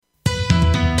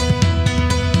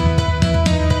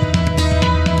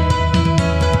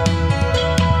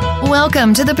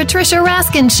Welcome to the Patricia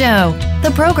Raskin Show,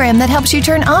 the program that helps you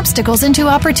turn obstacles into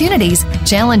opportunities,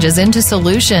 challenges into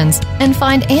solutions, and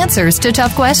find answers to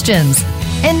tough questions.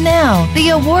 And now, the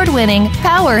award-winning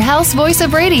powerhouse voice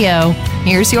of radio.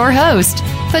 Here's your host,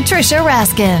 Patricia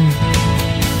Raskin.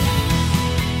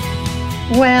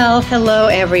 Well, hello,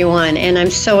 everyone, and I'm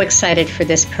so excited for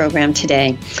this program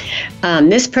today.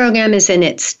 This program is in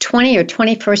its 20 or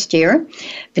 21st year.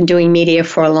 Been doing media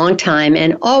for a long time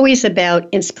and always about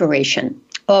inspiration.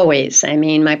 Always. I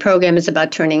mean, my program is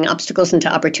about turning obstacles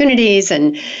into opportunities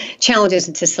and challenges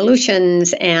into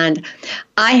solutions. And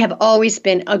I have always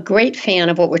been a great fan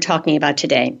of what we're talking about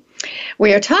today.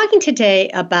 We are talking today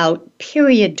about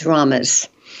period dramas,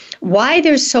 why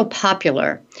they're so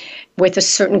popular with a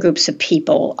certain groups of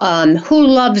people, who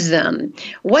loves them,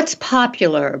 what's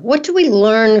popular, what do we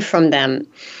learn from them.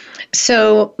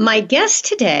 So my guests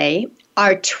today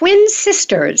are twin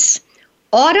sisters,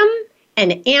 Autumn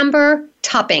and Amber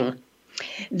Topping.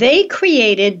 They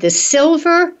created the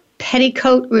Silver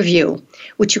Petticoat Review,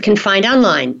 which you can find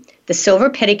online, the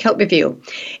Silver Petticoat Review.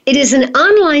 It is an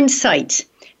online site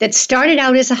that started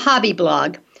out as a hobby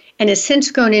blog and has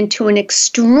since grown into an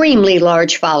extremely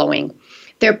large following.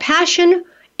 Their passion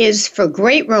is for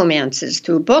great romances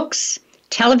through books,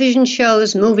 television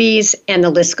shows, movies, and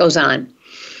the list goes on.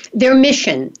 Their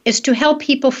mission is to help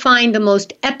people find the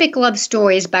most epic love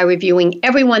stories by reviewing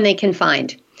every one they can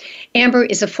find. Amber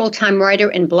is a full-time writer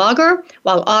and blogger,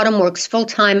 while Autumn works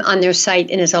full-time on their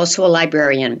site and is also a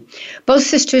librarian. Both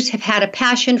sisters have had a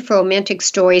passion for romantic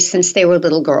stories since they were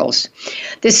little girls.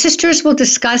 The sisters will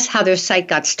discuss how their site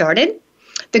got started,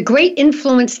 the great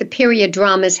influence the period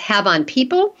dramas have on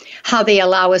people, how they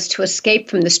allow us to escape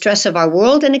from the stress of our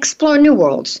world and explore new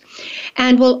worlds.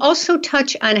 And we'll also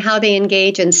touch on how they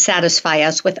engage and satisfy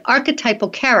us with archetypal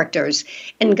characters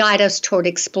and guide us toward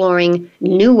exploring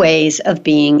new ways of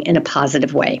being in a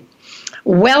positive way.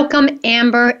 Welcome,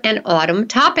 Amber and Autumn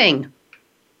Topping.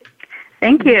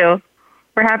 Thank you.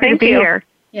 We're happy to be here.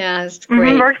 Yeah, it's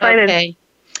great. We're excited. Okay.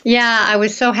 Yeah, I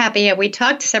was so happy. We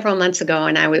talked several months ago,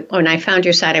 and when I found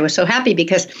your site, I was so happy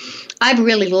because I've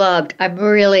really loved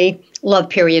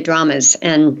period dramas,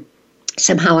 and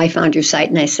somehow I found your site,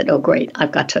 and I said, oh, great,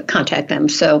 I've got to contact them.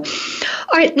 So,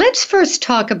 all right, let's first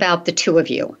talk about the two of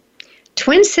you.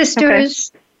 Twin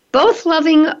sisters, both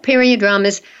loving period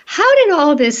dramas. How did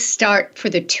all this start for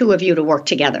the two of you to work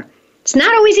together? It's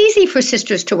not always easy for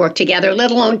sisters to work together, let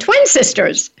alone twin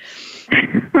sisters.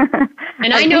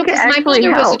 And I know because my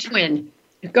mother was a twin.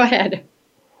 Go ahead.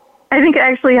 I think it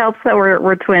actually helps that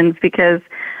we're twins because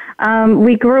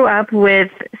we grew up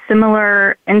with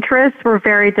similar interests. We're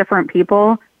very different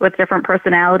people with different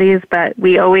personalities, but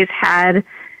we always had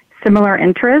similar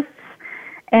interests.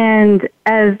 And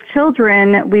as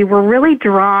children, we were really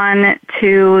drawn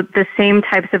to the same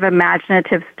types of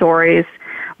imaginative stories.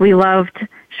 We loved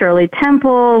Shirley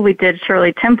Temple. We did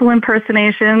Shirley Temple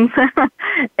impersonations.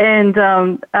 And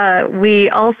we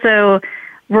also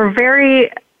were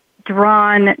very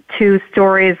drawn to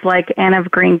stories like Anne of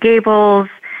Green Gables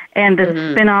and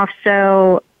the spin-off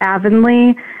show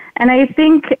Avonlea. And I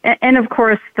think, and of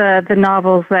course, the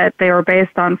novels that they were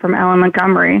based on from Ellen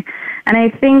Montgomery. And I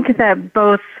think that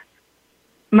both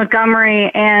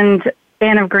Montgomery and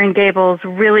Anne of Green Gables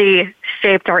really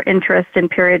shaped our interest in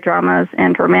period dramas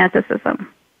and romanticism.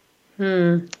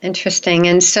 Interesting.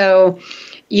 And so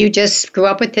you just grew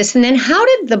up with this. And then how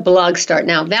did the blog start?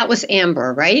 Now, that was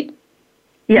Amber, right?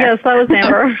 Yes, that was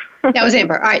Amber. That was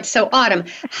Amber. All right. So, Autumn,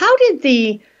 how did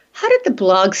the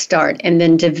blog start and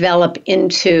then develop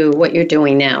into what you're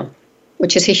doing now,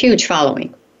 which is a huge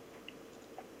following?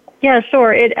 Yeah,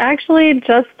 sure. It actually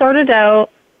started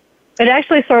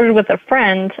with a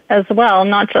friend as well,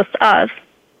 not just us.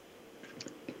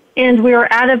 And we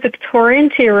were at a Victorian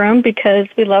tea room because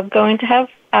we love going to have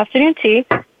afternoon tea.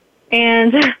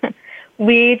 And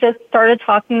we just started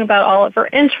talking about all of our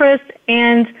interests.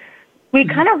 And we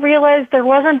kind of realized there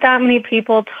wasn't that many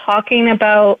people talking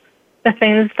about the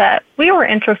things that we were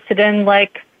interested in,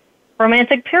 like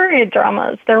romantic period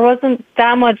dramas. There wasn't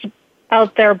that much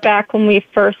out there back when we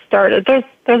first started.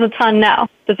 There's a ton now.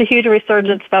 There's a huge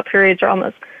resurgence about period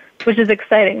dramas, which is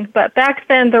exciting. But back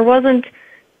then, there wasn't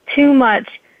too much.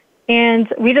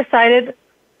 And we decided,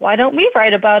 why don't we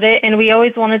write about it? And we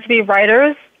always wanted to be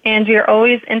writers, and we are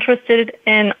always interested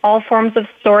in all forms of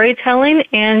storytelling.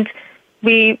 And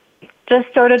we just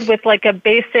started with like a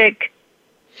basic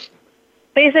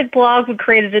blog. We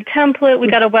created a template. We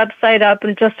got a website up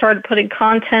and just started putting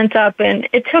content up. And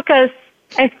it took us,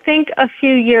 I think, a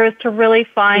few years to really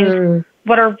find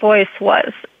what our voice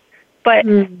was. But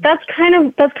that's kind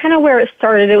of where it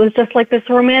started. It was just like this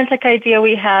romantic idea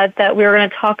we had that we were going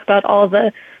to talk about all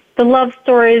the love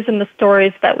stories and the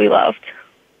stories that we loved.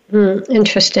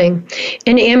 Interesting.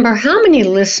 And Amber, how many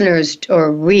listeners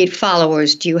or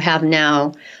followers do you have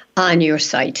now on your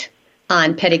site,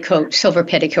 on Silver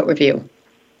Petticoat Review?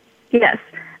 Yes.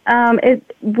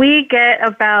 We get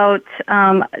about,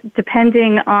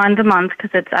 depending on the month,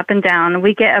 because it's up and down,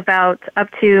 we get about up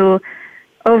to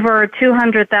over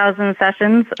 200,000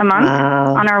 sessions a month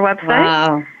on our website.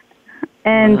 Wow.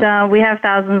 And we have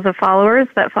thousands of followers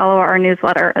that follow our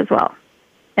newsletter as well.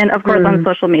 And, of course, on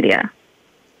social media.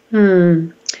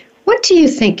 What do you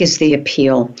think is the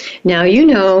appeal? Now,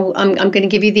 I'm going to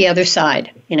give you the other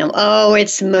side. Oh,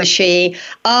 it's mushy.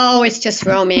 Oh, it's just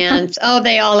romance. Oh,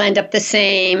 they all end up the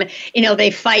same. They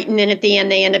fight and then at the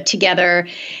end they end up together.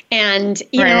 And,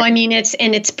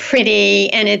 it's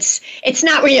pretty and it's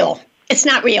not real. It's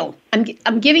not real.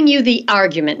 I'm giving you the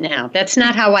argument now. That's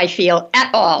not how I feel at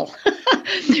all.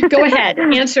 Go ahead.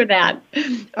 Answer that.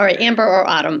 All right, Amber or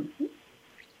Autumn?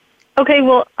 Okay,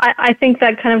 well, I think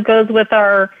that kind of goes with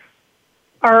our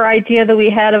idea that we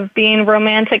had of being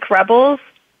romantic rebels,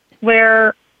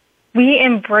 where we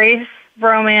embrace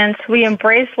romance, we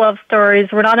embrace love stories.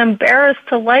 We're not embarrassed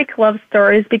to like love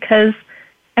stories because,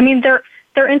 they're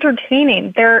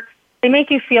entertaining. They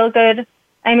make you feel good.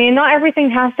 Not everything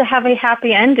has to have a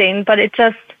happy ending, but it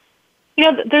just,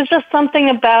 there's just something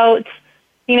about,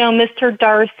 Mr.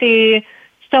 Darcy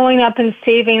showing up and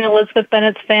saving Elizabeth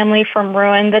Bennet's family from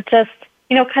ruin that just,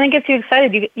 kind of gets you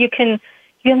excited. You can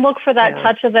look for that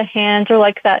touch of the hand or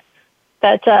like that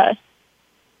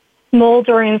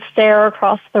smoldering stare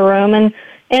across the room and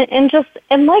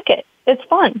like it. It's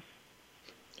fun.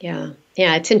 Yeah,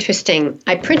 it's interesting.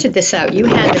 I printed this out. You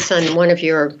had this on one of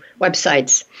your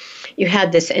websites. You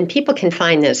had this, and people can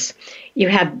find this. You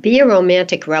have Be a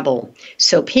Romantic Rebel.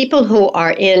 So people who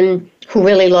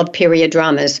really love period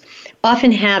dramas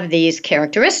often have these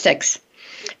characteristics.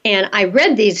 And I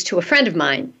read these to a friend of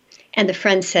mine, and the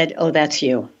friend said, oh, that's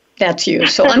you. That's you.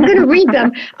 So I'm going to read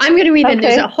them. Okay.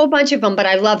 There's a whole bunch of them, but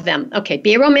I love them. Okay,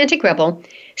 Be a Romantic Rebel.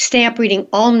 Stay up reading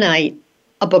all night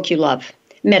a book you love.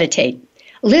 Meditate.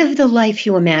 Live the life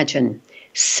you imagine.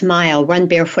 Smile, run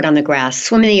barefoot on the grass,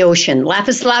 swim in the ocean, laugh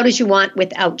as loud as you want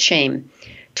without shame.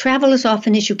 Travel as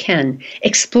often as you can.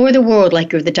 Explore the world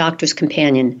like you're the doctor's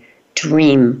companion.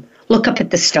 Dream. Look up at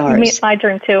the stars. I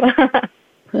dream too.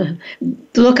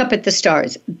 Look up at the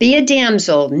stars. Be a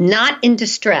damsel not in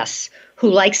distress who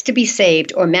likes to be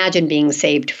saved or imagine being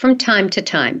saved from time to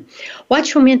time.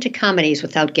 Watch romantic comedies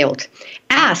without guilt.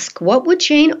 Ask, what would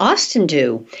Jane Austen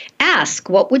do?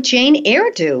 Ask, what would Jane Eyre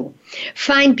do?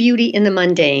 Find beauty in the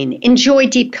mundane. Enjoy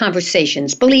deep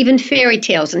conversations. Believe in fairy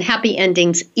tales and happy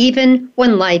endings, even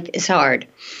when life is hard.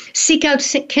 Seek out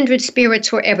kindred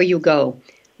spirits wherever you go.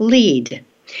 Lead.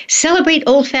 Celebrate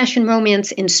old-fashioned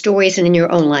romance in stories and in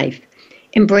your own life.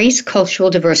 Embrace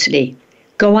cultural diversity.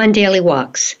 Go on daily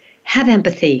walks. Have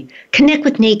empathy. Connect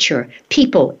with nature,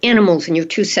 people, animals, and your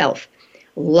true self.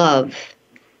 Love.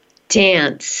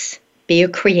 Dance. Be a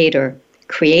creator.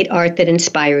 Create art that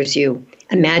inspires you.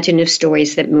 Imaginative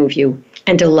stories that move you.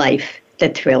 And a life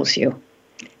that thrills you.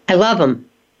 I love them.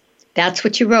 That's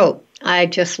what you wrote. I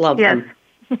just love them.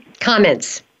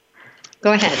 Comments.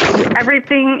 Go ahead.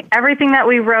 Everything that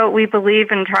we wrote, we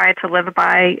believe and try to live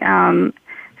by.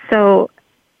 So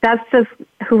that's just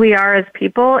who we are as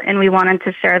people, and we wanted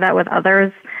to share that with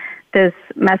others, this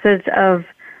message of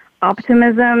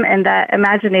optimism and that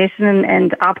imagination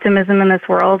and optimism in this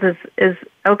world is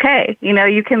okay.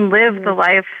 You can live the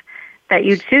life that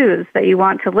you choose, that you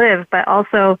want to live, but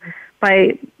also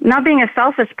by not being a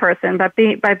selfish person, but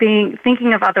by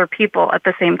thinking of other people at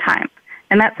the same time.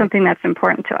 And that's something that's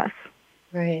important to us.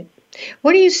 Right.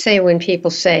 What do you say when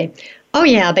people say, oh,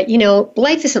 yeah, but,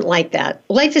 life isn't like that.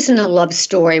 Life isn't a love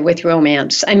story with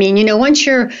romance. Once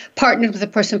you're partnered with a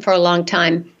person for a long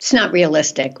time, it's not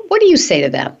realistic. What do you say to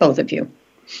that, both of you?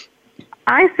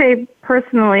 I say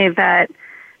personally that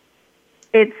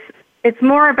it's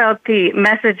more about the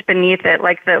message beneath it,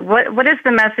 like what is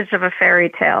the message of a fairy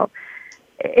tale?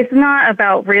 It's not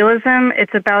about realism.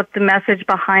 It's about the message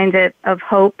behind it of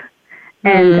hope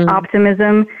and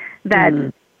optimism that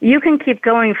you can keep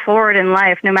going forward in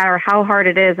life no matter how hard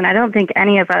it is. And I don't think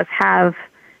any of us have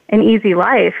an easy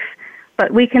life,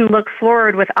 but we can look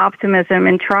forward with optimism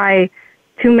and try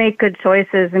to make good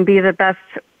choices and be the best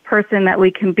person that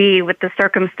we can be with the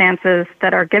circumstances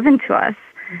that are given to us.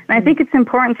 And I think it's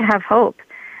important to have hope.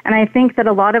 And I think that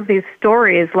a lot of these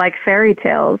stories, like fairy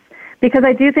tales, because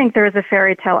I do think there is a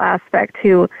fairy tale aspect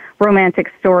to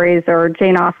romantic stories or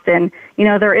Jane Austen,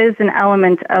 there is an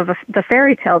element of the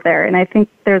fairy tale there. And I think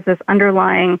there's this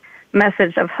underlying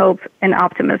message of hope and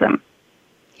optimism.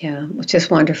 Yeah, which is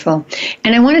wonderful.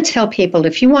 And I want to tell people,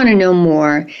 if you want to know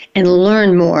more and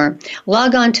learn more,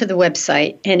 log on to the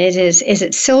website. And is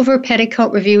it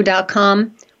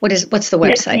silverpetticoatreview.com? What's the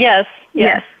website?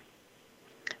 Yes.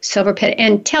 Silver Petticoat.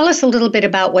 And tell us a little bit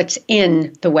about what's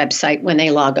in the website when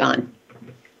they log on.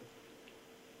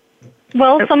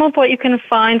 Well, some of what you can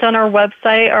find on our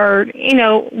website are,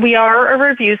 we are a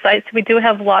review site, so we do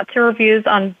have lots of reviews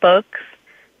on books,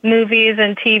 movies,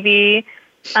 and TV.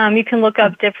 You can look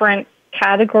up different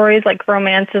categories like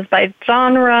romances by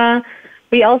genre.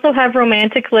 We also have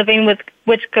romantic living,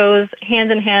 which goes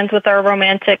hand in hand with our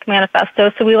romantic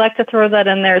manifesto, so we like to throw that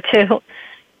in there too.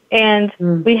 And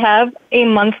we have a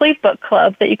monthly book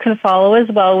club that you can follow as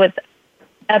well with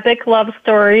epic love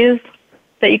stories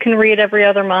that you can read every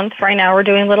other month. Right now we're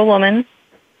doing Little Woman.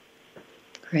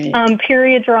 Great.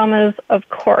 Period dramas, of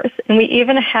course. And we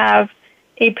even have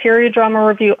a period drama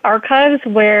review archives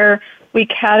where we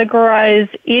categorize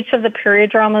each of the period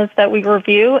dramas that we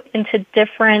review into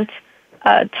different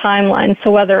timelines.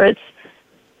 So whether it's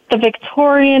the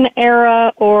Victorian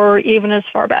era or even as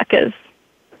far back as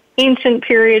ancient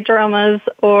period dramas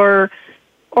or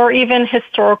even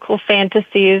historical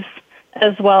fantasies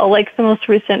as well, like the most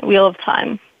recent Wheel of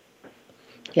Time.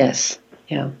 Yes,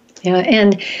 yeah.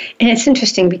 And it's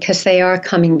interesting because they are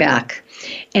coming back.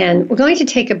 And we're going to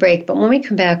take a break, but when we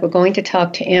come back, we're going to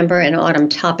talk to Amber and Autumn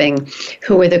Topping,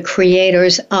 who are the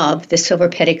creators of the Silver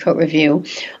Petticoat Review,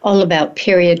 all about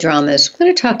period dramas. We're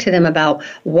going to talk to them about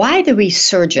why the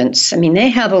resurgence. I mean, they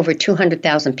have over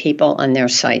 200,000 people on their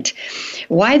site.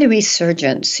 Why the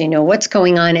resurgence? What's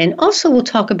going on? And also we'll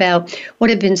talk about what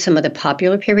have been some of the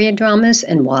popular period dramas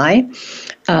and why.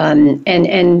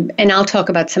 And I'll talk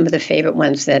about some of the favorite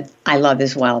ones that I love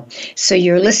as well. So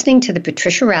you're listening to the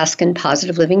Patricia Raskin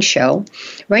Positive Living Show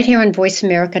right here on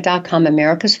VoiceAmerica.com,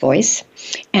 America's Voice.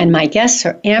 And my guests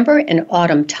are Amber and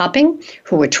Autumn Topping,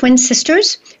 who are twin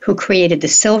sisters who created the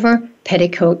Silver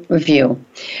Petticoat Review,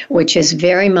 which is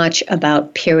very much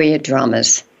about period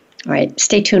dramas. All right,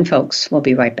 stay tuned, folks. We'll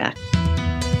be right back.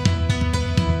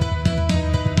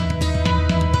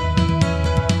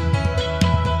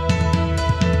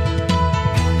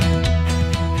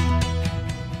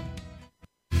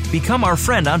 Become our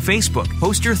friend on Facebook.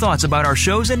 Post your thoughts about our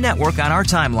shows and network on our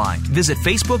timeline. Visit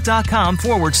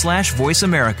Facebook.com/Voice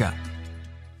America.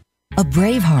 A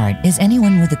brave heart is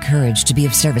anyone with the courage to be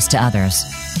of service to others.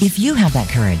 If you have that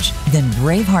courage, then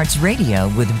Brave Hearts Radio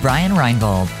with Brian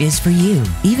Reinbold is for you.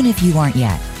 Even if you aren't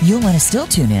yet, you'll want to still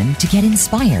tune in to get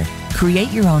inspired,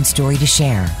 create your own story to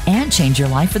share, and change your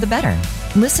life for the better.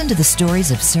 Listen to the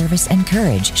stories of service and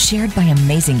courage shared by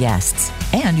amazing guests,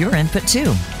 and your input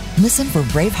too. Listen for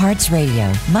Brave Hearts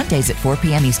Radio, Mondays at 4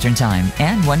 p.m. Eastern Time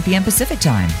and 1 p.m. Pacific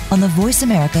Time on the Voice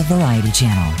America Variety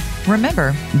Channel.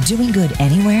 Remember, doing good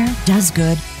anywhere does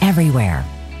good everywhere.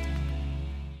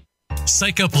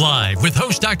 Psych Up Live with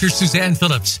host Dr. Suzanne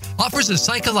Phillips offers a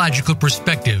psychological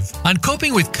perspective on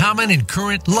coping with common and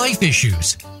current life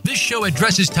issues. This show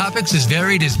addresses topics as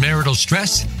varied as marital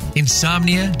stress,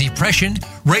 insomnia, depression,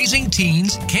 raising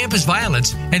teens, campus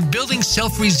violence, and building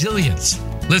self-resilience.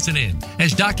 Listen in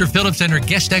as Dr. Phillips and her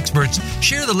guest experts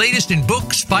share the latest in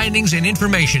books, findings, and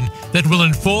information that will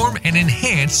inform and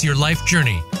enhance your life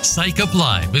journey. Psych Up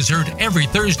Live is heard every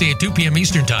Thursday at 2 p.m.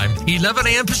 Eastern Time, 11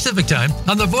 a.m. Pacific Time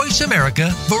on the Voice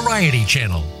America Variety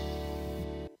Channel.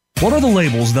 What are the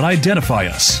labels that identify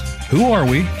us? Who are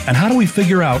we, and how do we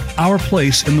figure out our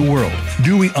place in the world?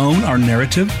 Do we own our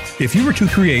narrative? If you were to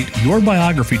create your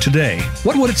biography today,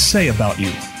 what would it say about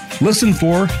you? Listen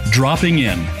for Dropping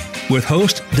In with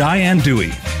host Diane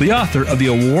Dewey, the author of the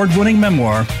award-winning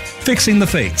memoir, Fixing the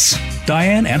Fates.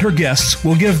 Diane and her guests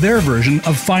will give their version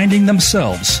of finding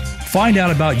themselves. Find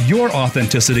out about your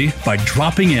authenticity by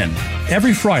dropping in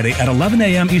every Friday at 11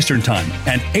 a.m. Eastern Time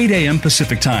and 8 a.m.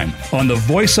 Pacific Time on the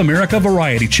Voice America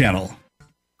Variety Channel.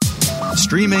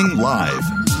 Streaming live,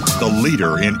 the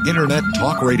leader in Internet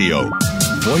talk radio,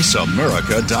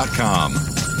 VoiceAmerica.com.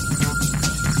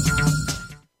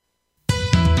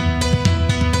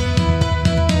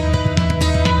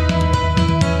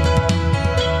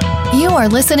 You are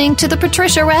listening to The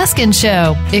Patricia Raskin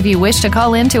Show. If you wish to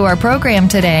call into our program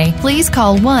today, please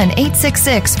call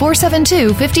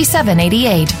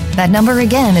 1-866-472-5788. That number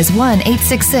again is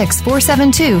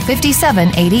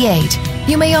 1-866-472-5788.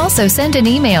 You may also send an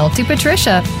email to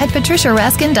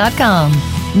patricia@patriciaraskin.com.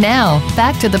 Now,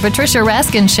 back to The Patricia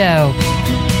Raskin Show.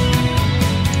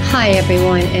 Hi,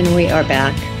 everyone, and we are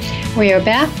back. We are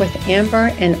back with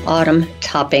Amber and Autumn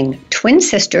Topping, twin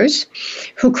sisters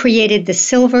who created the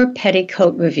Silver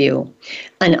Petticoat Review,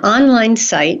 an online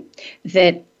site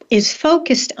that is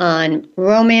focused on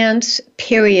romance,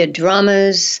 period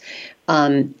dramas,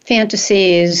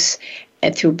 fantasies,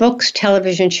 through books,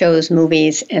 television shows,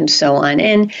 movies, and so on.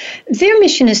 And their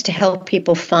mission is to help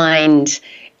people find,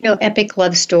 epic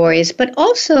love stories, but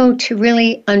also to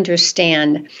really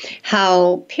understand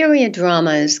how period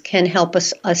dramas can help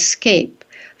us escape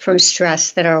from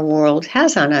stress that our world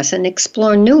has on us and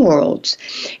explore new worlds,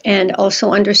 and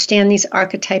also understand these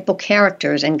archetypal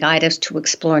characters and guide us to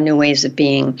explore new ways of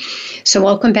being. So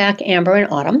welcome back, Amber and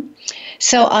Autumn.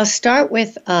 So I'll start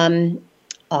with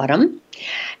Autumn,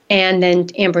 and then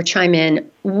Amber, chime in.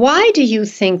 Why do you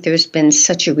think there's been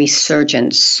such a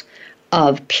resurgence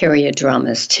of period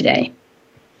dramas today?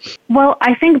 Well,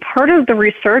 I think part of the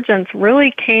resurgence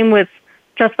really came with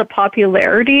just the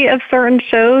popularity of certain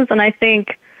shows, and I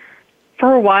think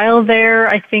for a while there,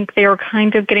 I think they were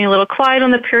kind of getting a little quiet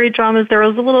on the period dramas. There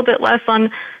was a little bit less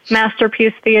on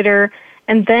Masterpiece Theater,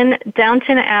 and then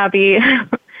Downton Abbey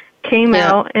came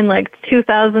out in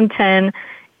 2010,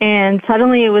 and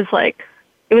suddenly it was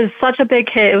such a big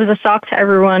hit. It was a shock to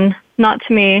everyone, not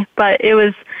to me, but it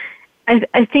was,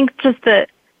 I think, just the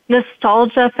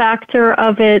nostalgia factor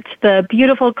of it, the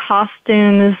beautiful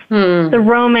costumes, the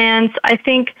romance. I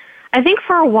think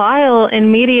for a while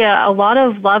in media, a lot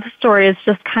of love stories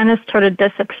just kind of started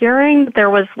disappearing. There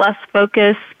was less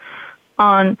focus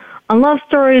on love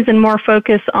stories and more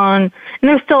focus on, and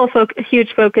there's still a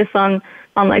huge focus on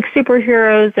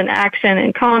superheroes and action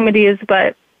and comedies,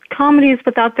 but comedies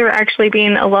without there actually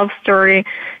being a love story,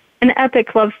 an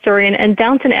epic love story. And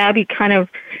Downton Abbey kind of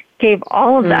gave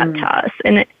all of that to us.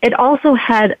 And it also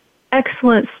had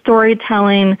excellent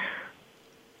storytelling,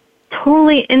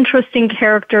 totally interesting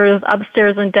characters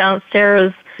upstairs and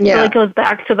downstairs. Yeah. It really goes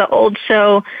back to the old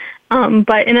show,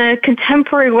 but in a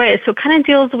contemporary way. So it kind of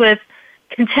deals with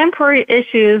contemporary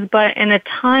issues, but in a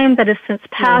time that has since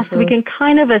passed, we can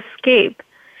kind of escape.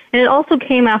 And it also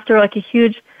came after a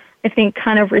huge, I think,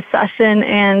 kind of recession,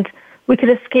 and we could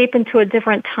escape into a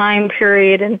different time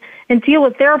period and deal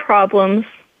with their problems,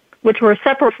 which were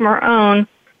separate from our own,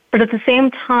 but at the same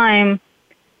time,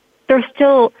 they're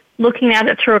still looking at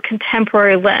it through a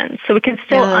contemporary lens, so we can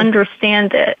still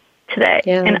understand it today.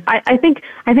 Yeah. And I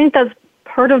think that's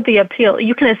part of the appeal.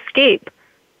 You can escape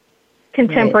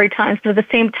contemporary times, but at the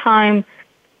same time,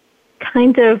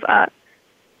 kind of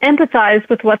empathize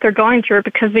with what they're going through,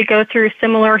 because we go through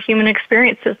similar human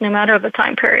experiences no matter the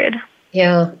time period.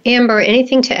 Yeah. Amber,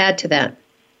 anything to add to that?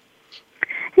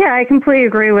 Yeah, I completely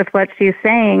agree with what she's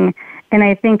saying. And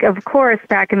I think, of course,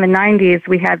 back in the 90s,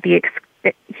 we had the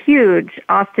huge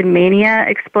Austen Mania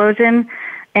explosion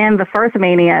and the First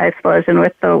Mania explosion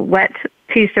with the wet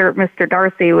T-shirt Mr.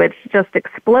 Darcy, which just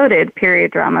exploded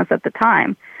period dramas at the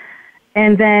time.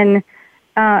 And then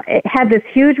it had this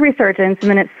huge resurgence, and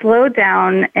then it slowed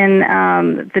down in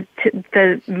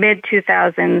the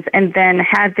mid-2000s, and then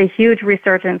had the huge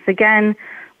resurgence again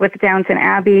with Downton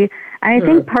Abbey. And I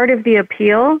think part of the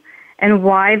appeal and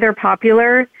why they're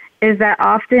popular is that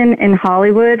often in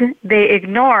Hollywood, they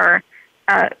ignore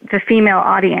the female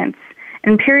audience.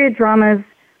 And period dramas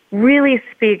really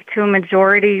speak to a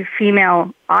majority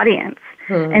female audience.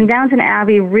 And Downton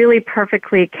Abbey really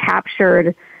perfectly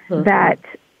captured that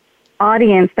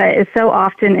audience that is so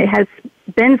often, it has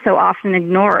been so often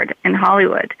ignored in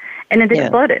Hollywood. And it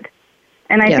exploded.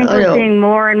 And I think we're seeing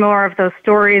more and more of those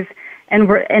stories.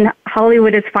 And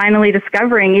Hollywood is finally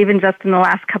discovering, even just in the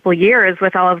last couple of years,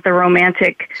 with all of the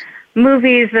romantic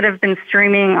movies that have been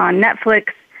streaming on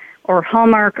Netflix or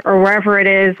Hallmark or wherever it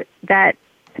is, that,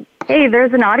 hey,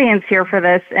 there's an audience here for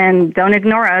this, and don't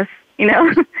ignore us,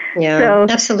 Yeah, so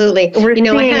absolutely. We're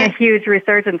seeing a huge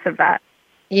resurgence of that.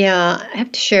 Yeah, I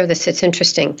have to share this. It's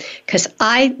interesting because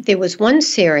there was one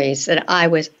series that I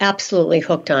was absolutely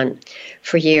hooked on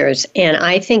for years, and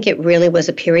I think it really was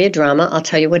a period drama. I'll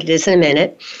tell you what it is in a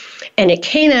minute. And it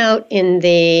came out in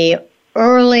the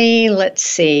early, in the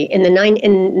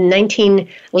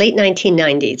late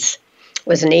 1990s. It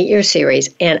was an 8-year series,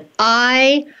 and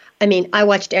I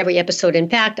watched every episode. In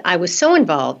fact, I was so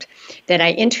involved that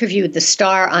I interviewed the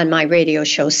star on my radio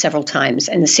show several times.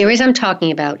 And the series I'm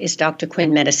talking about is Dr.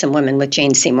 Quinn, Medicine Woman with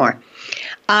Jane Seymour.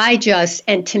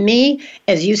 And to me,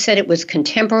 as you said, it was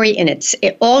contemporary, and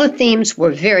all the themes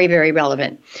were very, very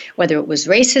relevant, whether it was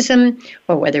racism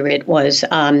or whether it was,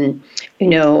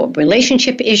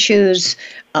 relationship issues,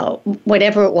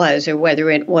 whatever it was, or whether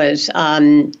it was,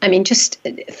 just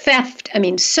theft.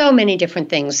 So many different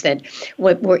things that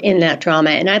were in that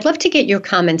drama. And I'd love to get your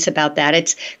comments about that.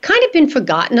 It's kind of been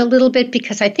forgotten a little bit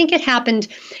because I think it happened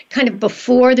kind of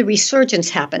before the resurgence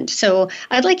happened. So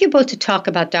I'd like you both to talk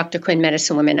about Dr. Quinn,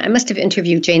 Medicine Woman. I must have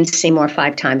interviewed Jane Seymour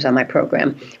 5 times on my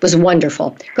program. It was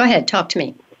wonderful. Go ahead, talk to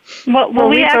me. Well,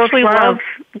 we actually love.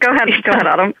 Go ahead,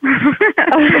 Adam.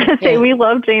 I was going to say we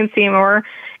love Jane Seymour.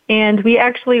 And we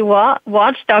actually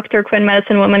watched Dr. Quinn,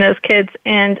 Medicine Woman as kids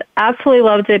and absolutely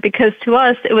loved it because to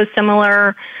us it was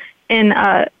similar in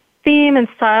theme and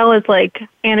style as like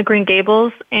Anne of Green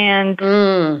Gables and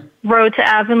Road to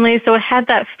Avonlea. So it had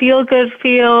that feel-good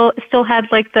feel. It still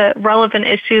had like the relevant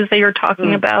issues that you're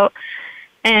talking about.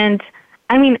 And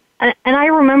I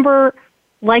remember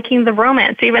liking the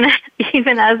romance even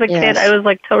as a kid. I was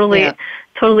like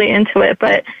totally into it.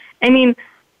 But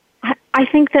I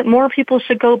think that more people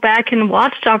should go back and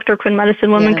watch Dr. Quinn,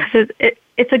 Medicine Woman because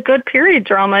it's a good period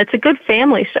drama. It's a good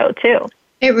family show, too.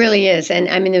 It really is. And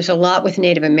there's a lot with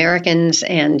Native Americans,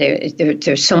 and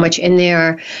there's so much in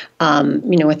there,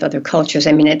 with other cultures.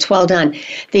 It's well done.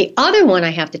 The other one I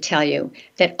have to tell you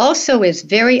that also is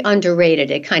very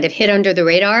underrated, it kind of hit under the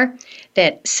radar,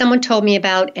 that someone told me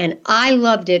about, and I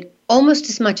loved it almost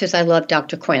as much as I love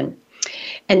Dr. Quinn.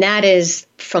 And that is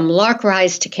From Lark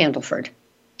Rise to Candleford.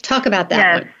 Talk about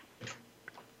that one.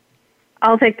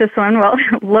 I'll take this one. Well,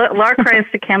 Lark Rise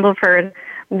to Candleford,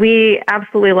 we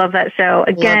absolutely love that show.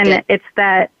 Again, it's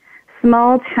that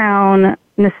small town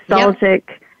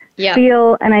nostalgic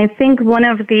feel, and I think one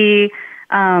of the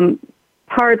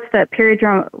parts that period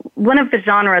drama, one of the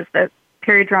genres that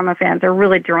period drama fans are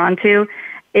really drawn to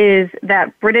is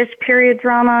that British period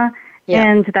drama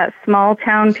and that small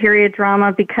town period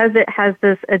drama because it has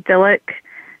this idyllic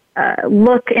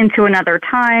look into another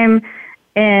time,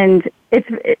 and it's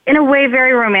in a way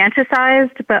very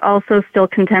romanticized, but also still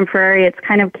contemporary. It's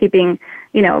kind of keeping,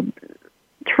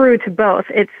 true to both.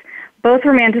 It's both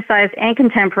romanticized and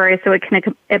contemporary, so it can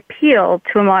appeal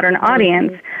to a modern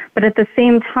audience, but at the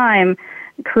same time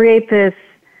create this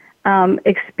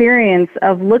experience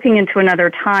of looking into another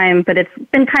time, but it's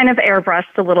been kind of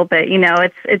airbrushed a little bit.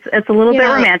 It's a little bit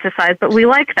romanticized, but we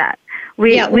like that.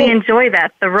 We enjoy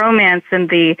that, the romance and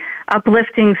the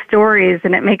uplifting stories,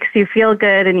 and it makes you feel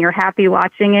good and you're happy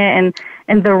watching it,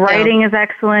 and the writing is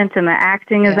excellent and the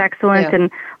acting is excellent. And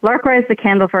Lark Rise to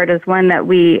Candleford is one that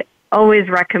we always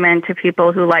recommend to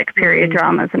people who like period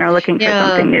dramas and are looking for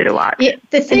something new to watch. Yeah,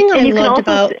 the thing I loved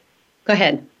about... Go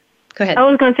ahead. I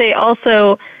was going to say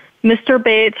also... Mr.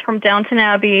 Bates from Downton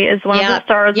Abbey is one of the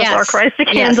stars of Lark Rise to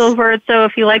Candleford. So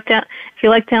if you like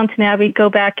Downton Abbey, go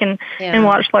back and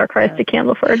watch Lark Rise to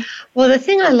Candleford. Well, the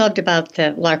thing I loved about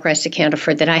the Lark Rise to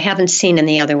Candleford that I haven't seen in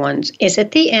the other ones is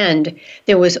at the end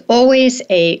there was always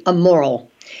a moral.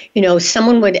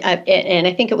 Someone would, and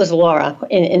I think it was Laura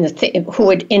who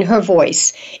would, in her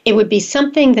voice, it would be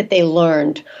something that they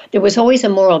learned. There was always a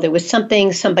moral. There was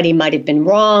something, somebody might have been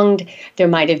wronged. There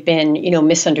might have been,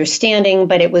 misunderstanding,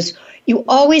 but it was, you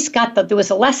always got there was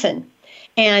a lesson.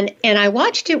 And I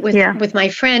watched it with my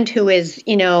friend who is,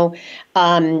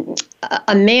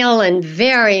 a male and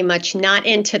very much not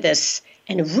into this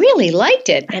and really liked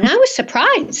it. And I was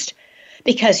surprised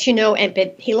because,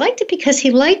 but he liked it because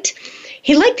he liked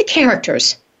the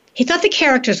characters. He thought the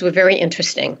characters were very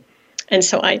interesting. And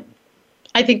so I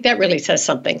think that really says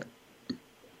something.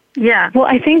 Yeah. Well,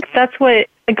 I think that's what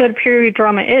a good period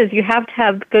drama is. You have to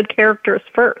have good characters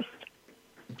first.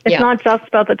 It's not just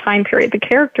about the time period. The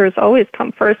characters always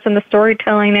come first in the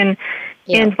storytelling.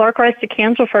 And Lark Rise to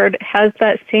Candleford has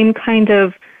that same kind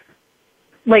of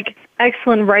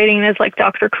excellent writing as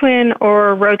Dr. Quinn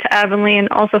or Road to Avonlea, and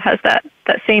also has that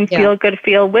same feel-good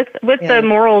feel with the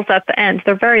morals at the end.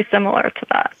 They're very similar to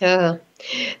that. Yeah.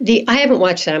 I haven't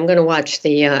watched that. I'm going to watch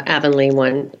the Avonlea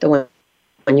one, the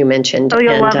one you mentioned. Oh,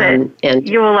 you'll love it. And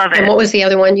you will love it. And what was the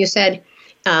other one you said?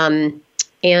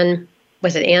 Anne,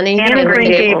 was it Annie? Anne of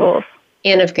Green Gables.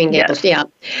 Anne of Green Gables, yeah.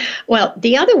 Well,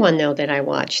 the other one, though, that I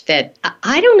watched that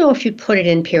I don't know if you'd put it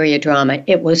in period drama.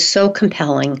 It was so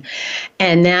compelling,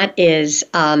 and that is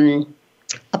A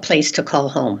Place to Call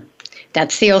Home.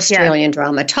 That's the Australian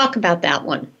drama. Talk about that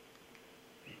one.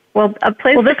 Well, A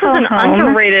Place to Call Home. This is an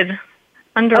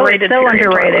underrated. Oh, it's so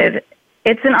underrated. Drama.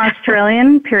 It's an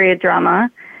Australian period drama,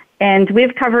 and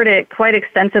we've covered it quite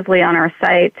extensively on our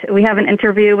site. We have an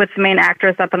interview with the main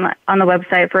actress up on the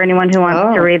website for anyone who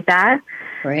wants to read that.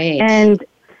 Great. And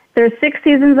there's 6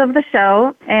 seasons of the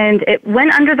show, and it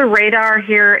went under the radar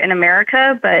here in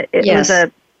America, but it was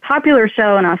a popular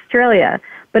show in Australia.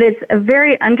 But it's a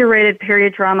very underrated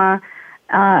period drama.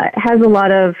 Has a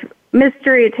lot of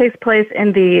mystery. It takes place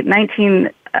in the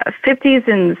 1950s,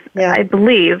 and I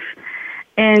believe,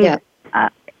 and it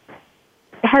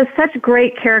has such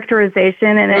great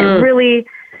characterization, and it really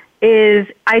is.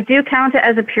 I do count it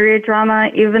as a period drama,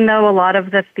 even though a lot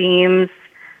of the themes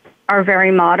are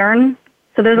very modern.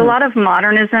 So there's a lot of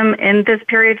modernism in this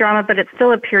period drama, but it's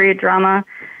still a period drama,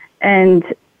 and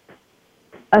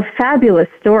a fabulous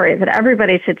story that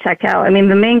everybody should check out. I mean,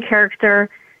 the main character,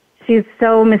 she's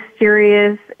so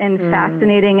mysterious and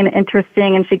fascinating and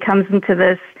interesting, and she comes into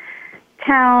this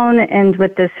town and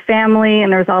with this family,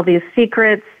 and there's all these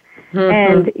secrets,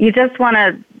 and you just want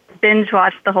to binge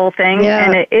watch the whole thing,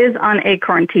 and it is on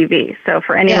Acorn TV, so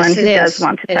for anyone who does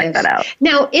want to check that out.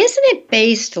 Now, isn't it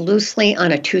based loosely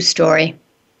on a true story?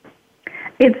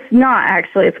 It's not,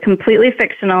 actually. It's completely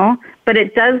fictional, but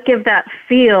it does give that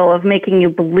feel of making you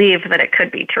believe that it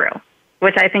could be true,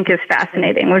 which I think is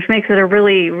fascinating, which makes it a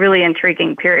really, really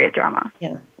intriguing period drama.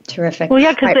 Yeah, terrific. Well,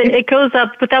 yeah, because it goes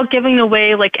up without giving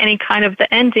away like any kind of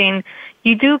the ending.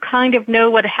 You do kind of know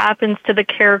what happens to the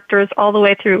characters all the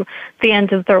way through the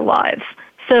end of their lives.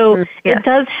 So it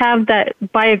does have that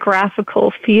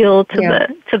biographical feel to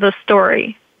the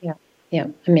story. Yeah,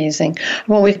 amazing.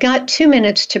 Well, we've got 2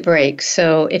 minutes to break,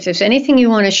 so if there's anything you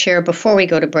want to share before we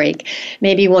go to break,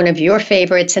 maybe one of your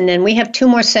favorites, and then we have 2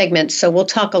 more segments, so we'll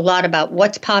talk a lot about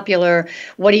what's popular,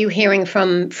 what are you hearing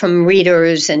from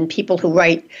readers and people who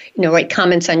write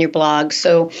comments on your blog.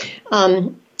 So,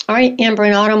 all right, Amber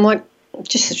and Autumn,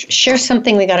 just share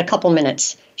something. We got a couple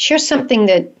minutes. Share something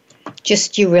that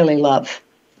just you really love,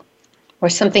 or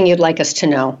something you'd like us to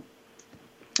know.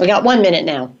 We got 1 minute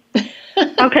now.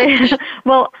 Okay.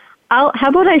 Well, how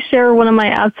about I share one of my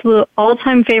absolute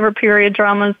all-time favorite period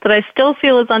dramas that I still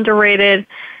feel is underrated.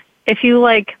 If you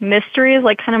like mysteries,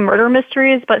 like kind of murder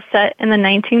mysteries, but set in the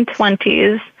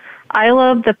 1920s, I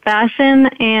love the fashion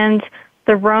and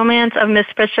the romance of Miss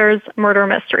Fisher's Murder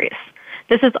Mysteries.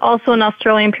 This is also an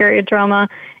Australian period drama,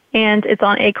 and it's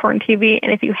on Acorn TV.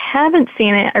 And if you haven't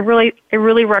seen it, I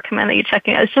really recommend that you check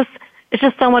it out. It's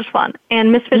just so much fun.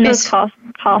 And Miss Fisher's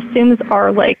costumes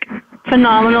are like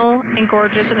phenomenal and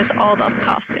gorgeous, and it's all about the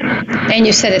costumes. And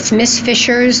you said it's Miss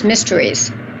Fisher's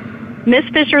Mysteries. Miss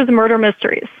Fisher's Murder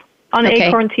Mysteries on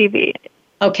Acorn TV.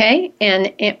 Okay,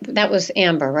 and that was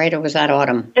Amber, right, or was that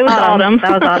Autumn? It was Autumn.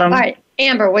 That was Autumn. All right,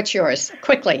 Amber, what's yours?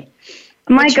 Quickly.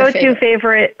 My go-to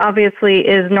favorite, obviously,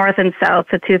 is North and South,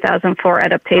 the 2004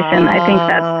 adaptation. I think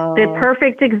that's the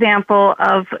perfect example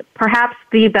of perhaps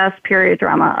the best period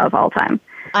drama of all time.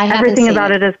 Everything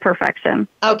about it is perfection.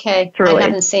 Okay, truly. I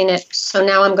haven't seen it, so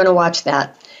now I'm going to watch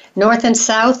that. North and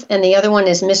South, and the other one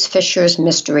is Miss Fisher's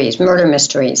Mysteries, Murder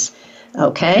Mysteries.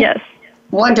 Okay? Yes.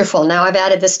 Wonderful. Now I've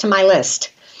added this to my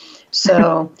list.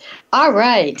 So, all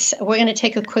right. We're going to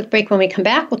take a quick break. When we come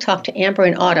back, we'll talk to Amber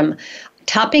and Autumn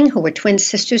Topping, who were twin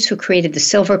sisters who created the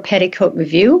Silver Petticoat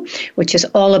Review, which is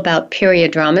all about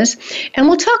period dramas. And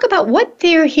we'll talk about what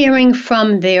they're hearing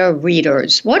from their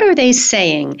readers. What are they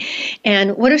saying?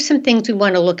 And what are some things we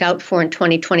want to look out for in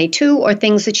 2022, or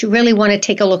things that you really want to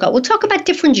take a look at? We'll talk about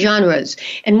different genres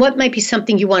and what might be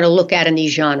something you want to look at in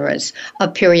these genres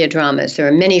of period dramas. There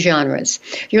are many genres.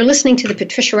 You're listening to the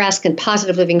Patricia Raskin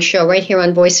Positive Living Show right here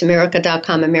on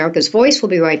VoiceAmerica.com, America's Voice. We'll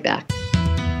be right back.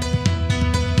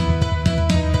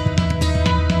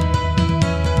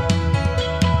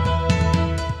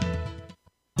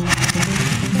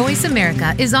 Voice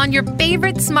America is on your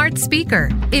favorite smart speaker.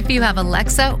 If you have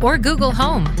Alexa or Google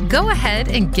Home, go ahead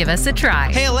and give us a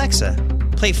try. Hey, Alexa,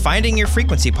 play Finding Your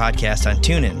Frequency podcast on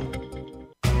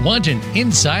TuneIn. Want an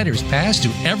insider's pass to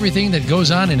everything that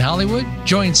goes on in Hollywood?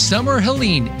 Join Summer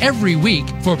Helene every week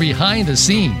for Behind the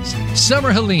Scenes.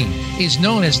 Summer Helene is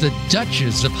known as the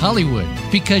Duchess of Hollywood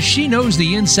because she knows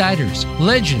the insiders,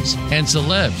 legends, and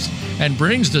celebs, and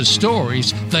brings the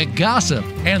stories, the gossip,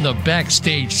 and the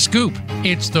backstage scoop.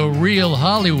 It's the real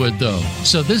Hollywood, though,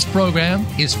 so this program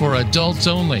is for adults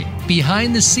only.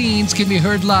 Behind the Scenes can be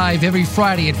heard live every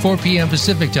Friday at 4 p.m.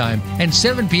 Pacific Time and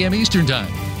 7 p.m. Eastern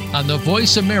Time on the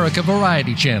Voice America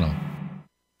Variety Channel.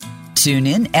 Tune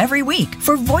in every week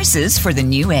for Voices for the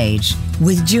New Age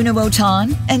with Juno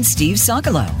Otan and Steve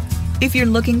Socolo. If you're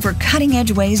looking for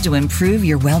cutting-edge ways to improve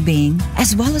your well-being,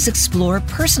 as well as explore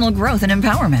personal growth and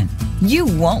empowerment, you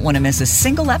won't want to miss a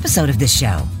single episode of this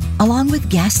show. Along with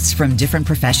guests from different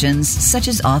professions, such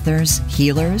as authors,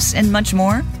 healers, and much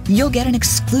more, you'll get an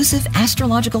exclusive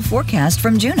astrological forecast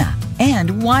from Juna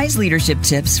and wise leadership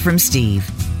tips from Steve.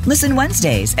 Listen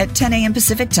Wednesdays at 10 a.m.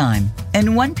 Pacific Time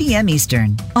and 1 p.m.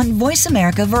 Eastern on Voice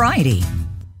America Variety.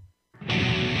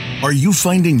 Are you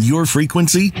finding your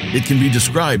frequency? It can be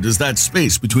described as that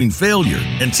space between failure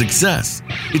and success.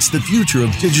 It's the future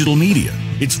of digital media.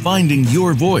 It's finding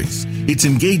your voice. It's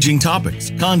engaging topics,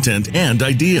 content, and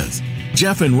ideas.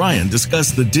 Jeff and Ryan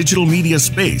discuss the digital media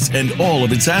space and all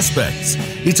of its aspects.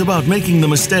 It's about making the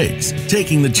mistakes,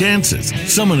 taking the chances,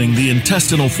 summoning the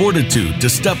intestinal fortitude to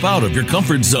step out of your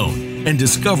comfort zone, and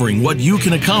discovering what you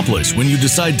can accomplish when you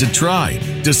decide to try,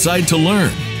 decide to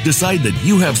learn, decide that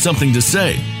you have something to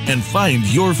say, and find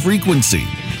your frequency.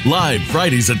 Live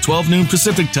Fridays at 12 noon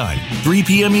Pacific Time, 3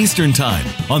 p.m. Eastern Time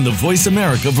on the Voice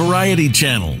America Variety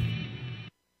Channel.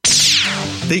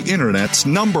 The Internet's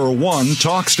 #1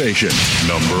 talk station.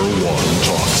 #1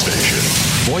 talk station.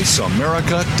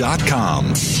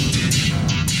 VoiceAmerica.com.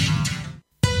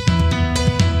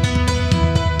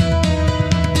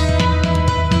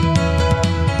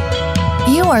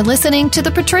 You are listening to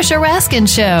The Patricia Raskin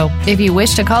Show. If you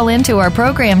wish to call into our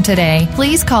program today,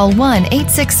 please call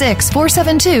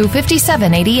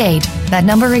 1-866-472-5788. That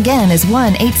number again is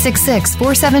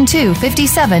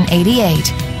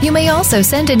 1-866-472-5788. You may also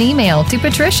send an email to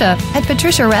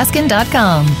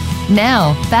patricia@patriciaraskin.com.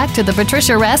 Now, back to The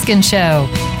Patricia Raskin Show.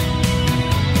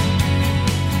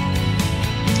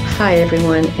 Hi,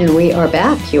 everyone, and we are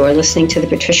back. You are listening to the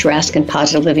Patricia Raskin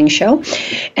Positive Living Show,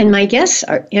 and my guests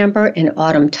are Amber and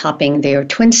Autumn Topping. They are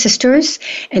twin sisters,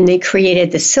 and they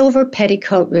created the Silver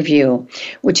Petticoat Review,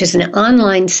 which is an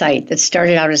online site that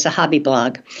started out as a hobby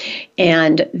blog,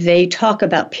 and they talk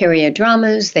about period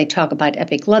dramas, they talk about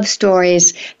epic love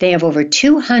stories. They have over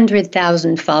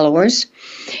 200,000 followers,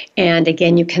 and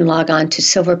again, you can log on to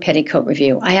Silver Petticoat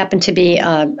Review. I happen to be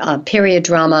a period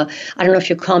drama. I don't know if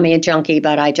you call me a junkie,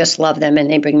 but I just love them, and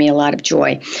they bring me a lot of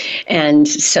joy. And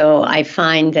so I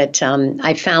find that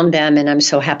I found them, and I'm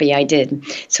so happy I did.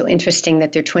 So interesting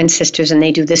that they're twin sisters, and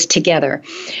they do this together.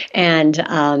 And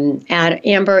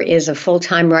Amber is a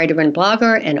full-time writer and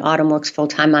blogger, and Autumn works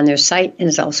full-time on their site and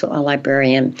is also a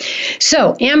librarian.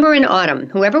 So Amber and Autumn,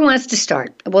 whoever wants to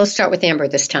start, we'll start with Amber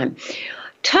this time.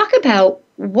 Talk about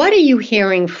what are you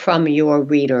hearing from your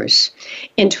readers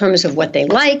in terms of what they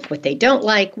like, what they don't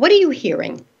like. What are you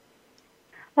hearing?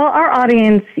 Well, our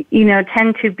audience,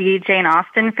 tend to be Jane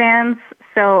Austen fans.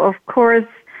 So, of course,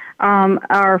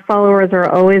 our followers are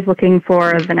always looking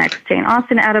for the next Jane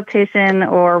Austen adaptation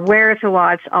or where to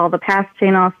watch all the past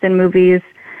Jane Austen movies.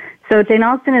 So Jane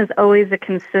Austen is always a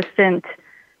consistent,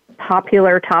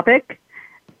 popular topic.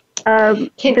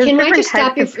 Can I just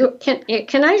stop you?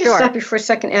 Can I just stop you for a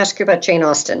second and ask you about Jane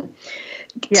Austen?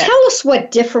 Yes. Tell us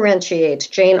what differentiates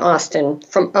Jane Austen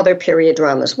from other period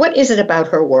dramas. What is it about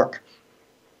her work?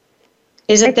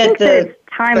 Is it that it's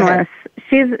timeless?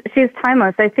 She's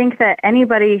timeless. I think that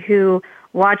anybody who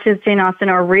watches Jane Austen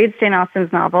or reads Jane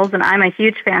Austen's novels, and I'm a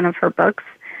huge fan of her books,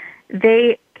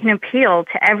 they can appeal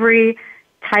to every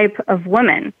type of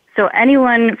woman. So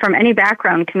anyone from any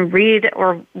background can read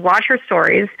or watch her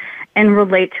stories and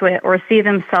relate to it or see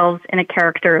themselves in a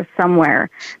character somewhere.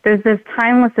 There's this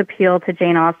timeless appeal to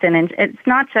Jane Austen, and it's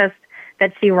not just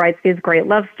that she writes these great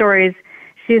love stories.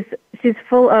 She's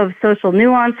full of social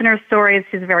nuance in her stories.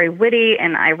 She's very witty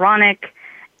and ironic,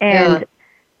 and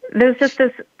there's just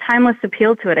this timeless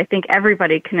appeal to it. I think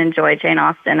everybody can enjoy Jane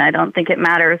Austen. I don't think it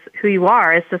matters who you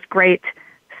are. It's just great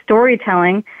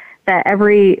storytelling that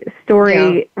every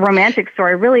story, romantic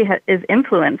story, really is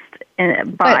influenced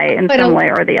by in some way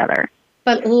or the other.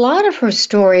 But a lot of her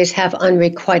stories have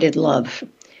unrequited love.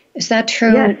 Is that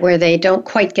true? Yes. Where they don't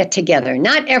quite get together?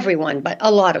 Not everyone, but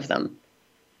a lot of them.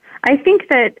 I think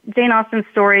that Jane Austen's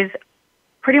stories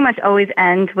pretty much always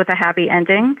end with a happy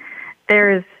ending.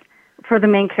 There's, for the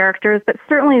main characters, but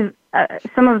certainly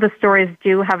some of the stories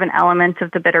do have an element of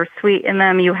the bittersweet in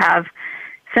them. You have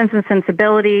Sense and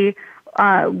Sensibility,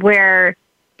 where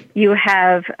you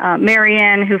have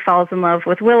Marianne who falls in love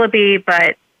with Willoughby,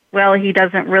 but, he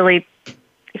doesn't really,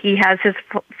 he has his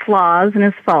flaws and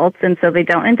his faults, and so they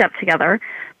don't end up together.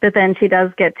 But then she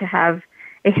does get to have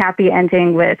a happy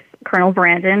ending with Colonel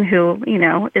Brandon, who,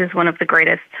 is one of the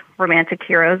greatest romantic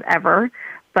heroes ever.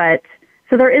 But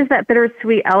so there is that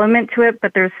bittersweet element to it,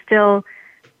 but there's still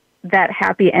that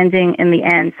happy ending in the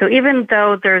end. So even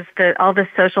though there's all this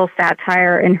social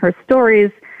satire in her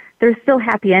stories, there's still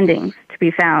happy endings to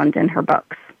be found in her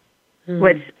books,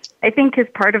 which I think is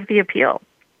part of the appeal.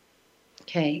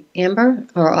 Okay. Amber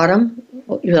or Autumn,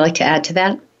 would you like to add to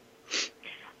that?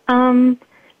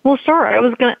 Well, sure. I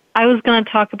was gonna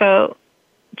talk about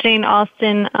Jane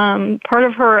Austen. Part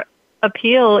of her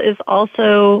appeal is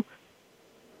also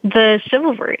the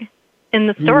chivalry in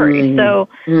the story. So,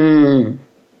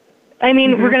 I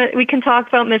mean, we can talk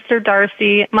about Mr.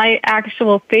 Darcy. My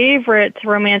actual favorite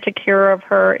romantic hero of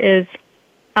her is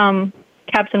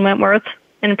Captain Wentworth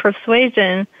in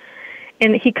Persuasion,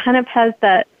 and he kind of has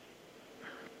that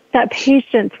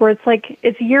patience where it's like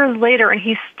it's years later and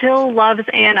he still loves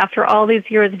Anne after all these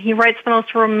years, and he writes the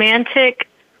most romantic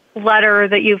letter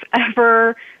that you've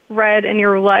ever read in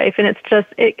your life, and it's just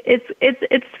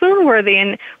it's swoon-worthy,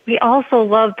 and we also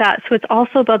love that. So it's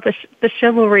also about the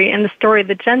chivalry and the story of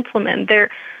the gentleman.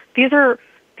 These are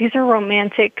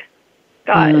romantic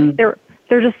guys.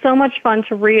 They're just so much fun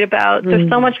to read about. They're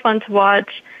so much fun to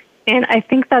watch, and I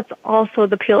think that's also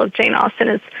the appeal of Jane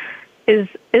Austen is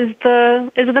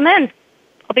the men.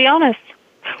 I'll be honest.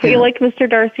 We like Mr.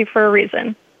 Darcy for a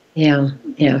reason. Yeah,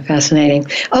 fascinating.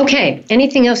 Okay,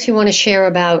 anything else you want to share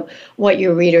about what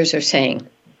your readers are saying?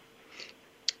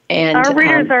 And our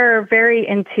readers are very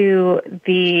into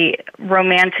the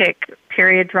romantic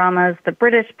period dramas, the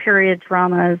British period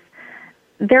dramas.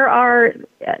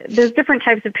 There's different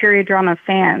types of period drama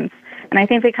fans, and I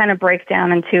think they kind of break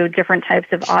down into different types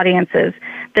of audiences.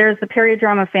 There's the period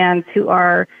drama fans who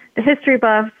are the history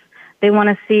buffs. They want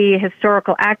to see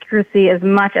historical accuracy as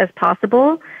much as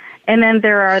possible. And then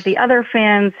there are the other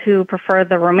fans who prefer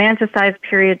the romanticized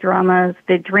period dramas.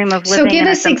 They dream of living in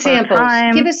a simpler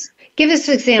time. Give us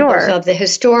examples of the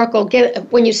historical.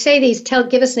 When you say these,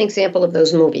 give us an example of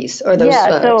those movies or those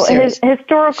series. A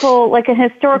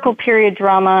historical period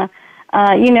drama.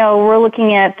 We're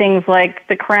looking at things like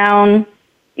The Crown.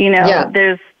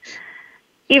 There's,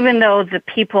 even though the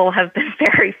people have been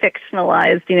very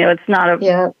fictionalized, it's not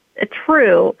a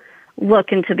true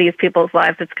look into these people's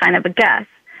lives. It's kind of a guess.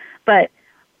 But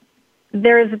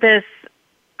there's this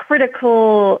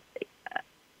critical,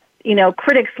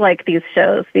 critics like these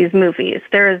shows, these movies.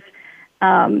 There's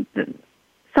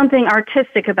something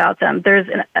artistic about them. There's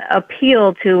an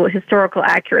appeal to historical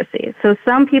accuracy. So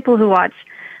some people who watch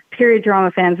period drama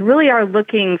fans really are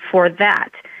looking for that.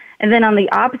 And then on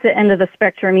the opposite end of the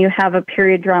spectrum, you have a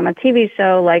period drama TV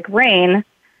show like Reign,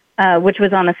 which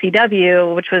was on the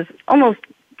CW, which was almost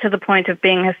to the point of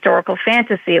being historical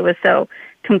fantasy. It was so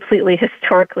completely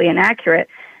historically inaccurate.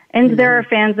 And there are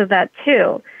fans of that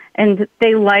too. And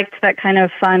they liked that kind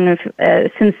of fun,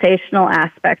 sensational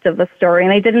aspect of the story,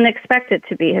 and they didn't expect it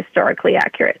to be historically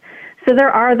accurate. So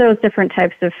there are those different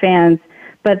types of fans.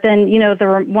 But then,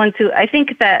 the ones who, I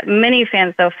think that many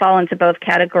fans, though, fall into both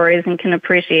categories and can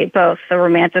appreciate both the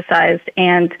romanticized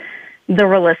and the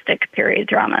realistic period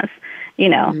dramas.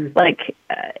 Like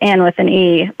Anne with an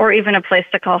E, or even A Place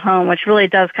to Call Home, which really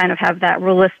does kind of have that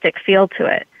realistic feel to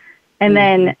it. And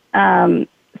then,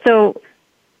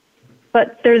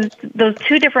 but there's those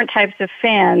two different types of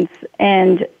fans,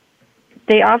 and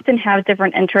they often have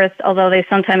different interests, although they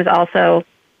sometimes also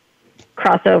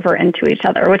cross over into each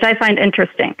other, which I find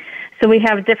interesting. So we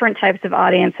have different types of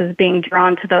audiences being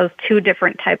drawn to those two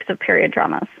different types of period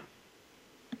dramas.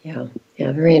 Yeah,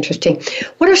 very interesting.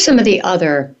 What are some of the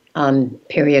other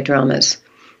period dramas?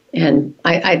 And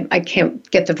I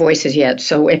can't get the voices yet.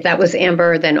 So if that was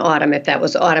Amber, then Autumn. If that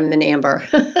was Autumn, then Amber.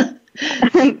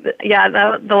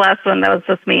 Yeah, the last one, that was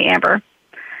just me, Amber.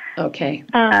 Okay.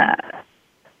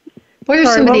 What are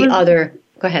some of the other...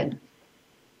 Go ahead.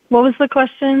 What was the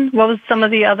question? What was some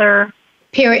of the other...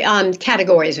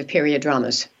 categories of period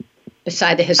dramas,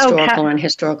 beside the historical and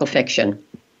historical fiction?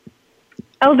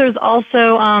 Oh, there's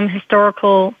also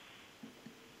historical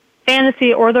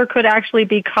fantasy, or there could actually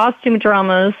be costume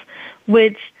dramas,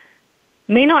 which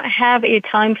may not have a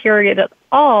time period at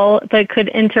all, but could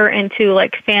enter into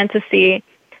like fantasy,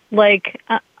 like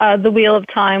The Wheel of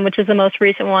Time, which is the most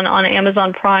recent one on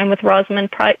Amazon Prime with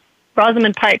Rosamund Pike,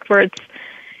 where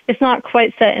it's not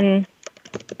quite set in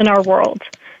our world,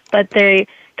 but they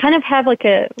kind of have like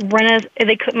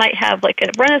might have like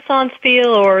a Renaissance feel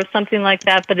or something like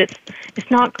that, but it's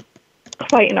not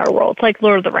quite in our world, like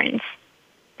Lord of the Rings.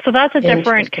 So that's a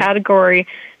different category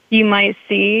you might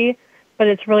see, but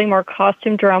it's really more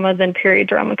costume drama than period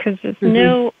drama because there's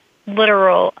no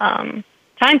literal time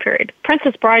period.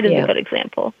 Princess Bride is a good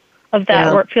example of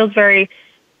that, where it feels very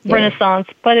Renaissance,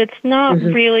 but it's not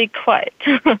really quite.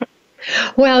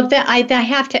 Well, I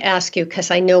have to ask you,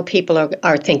 because I know people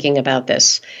are thinking about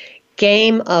this.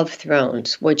 Game of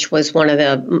Thrones, which was one of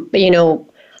the,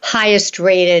 highest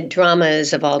rated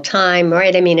dramas of all time,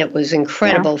 right? I mean, it was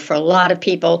incredible for a lot of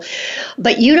people.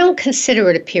 But you don't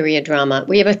consider it a period drama.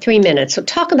 We have 3 minutes. So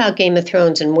talk about Game of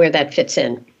Thrones and where that fits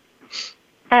in.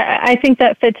 I think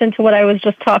that fits into what I was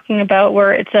just talking about,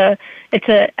 where it's a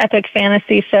epic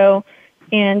fantasy show,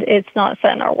 and it's not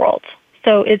set in our world.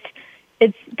 So it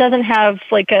doesn't have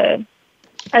like a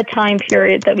time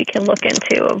period that we can look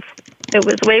into of it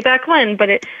was way back when, but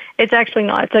it's actually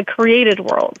not. It's a created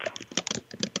world.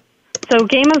 So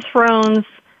Game of Thrones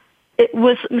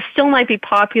still might be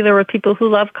popular with people who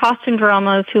love costume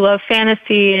dramas, who love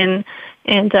fantasy and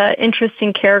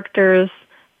interesting characters,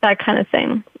 that kind of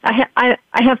thing. I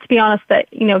have to be honest that,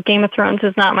 Game of Thrones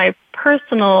is not my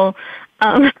personal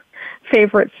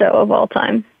favorite show of all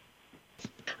time.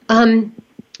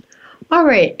 All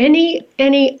right.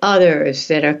 Any others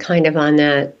that are kind of on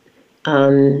that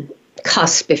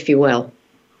cusp, if you will?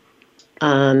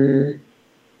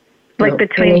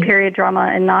 Between period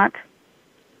drama and not?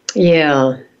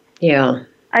 Yeah.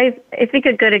 I think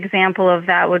a good example of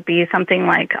that would be something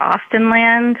like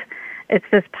Austenland. It's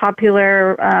this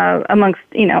popular amongst,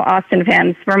 Austen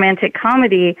fans, romantic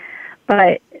comedy,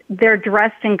 but they're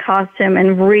dressed in costume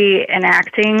and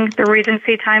reenacting the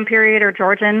Regency time period or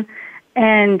Georgian,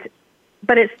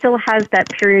 but it still has that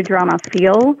period drama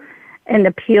feel and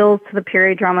appeals to the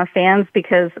period drama fans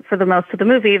because for the most of the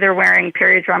movie, they're wearing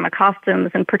period drama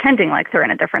costumes and pretending like they're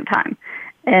in a different time.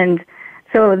 And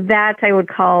so that I would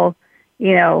call,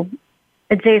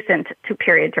 adjacent to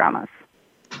period dramas,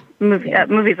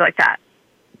 movies like that.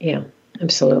 Yeah,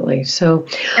 absolutely. So,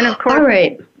 and of course, all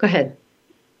right, go ahead.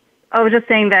 I was just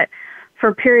saying that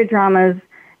for period dramas,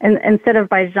 and instead of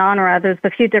by genre, there's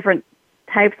a few different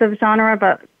types of genre,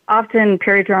 but often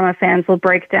period drama fans will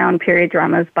break down period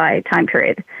dramas by time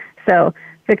period. So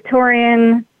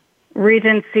Victorian,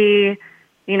 Regency,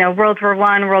 World War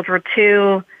I, World War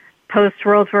II,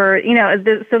 post-World War,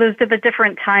 so there's the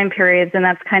different time periods, and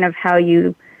that's kind of how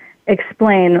you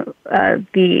explain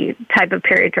the type of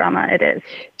period drama it is.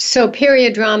 So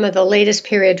period drama, the latest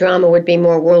period drama would be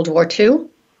more World War II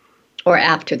or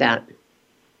after that?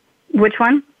 Which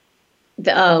one?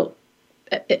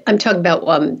 I'm talking about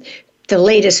the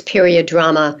latest period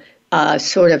drama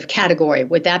sort of category.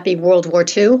 Would that be World War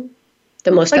II?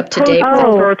 The most up-to-date?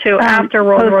 World War II, after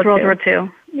World War II.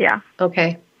 Yeah.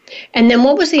 Okay. And then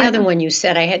what was the other one you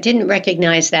said? I didn't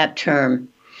recognize that term.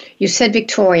 You said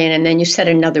Victorian, and then you said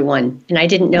another one, and I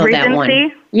didn't know Regency? That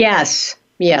one. Yes.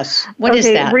 What is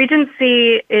that?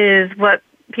 Regency is what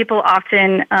people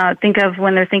often think of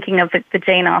when they're thinking of the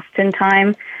Jane Austen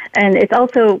time, and it's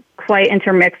also quite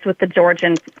intermixed with the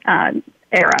Georgian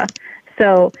era.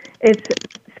 So it's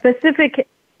specific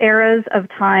eras of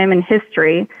time and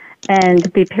history, and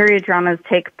the period dramas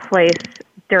take place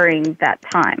during that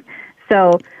time.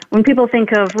 So when people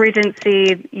think of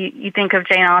Regency, you think of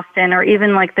Jane Austen, or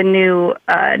even like the new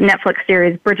Netflix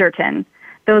series Bridgerton.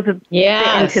 Those fit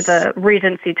into the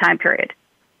Regency time period.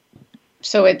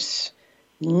 So it's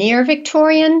near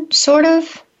Victorian, sort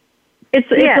of?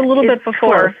 It's a little bit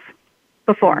before.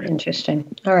 Interesting.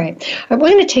 All right. We're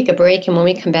going to take a break, and when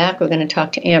we come back, we're going to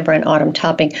talk to Amber and Autumn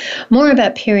Topping more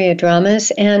about period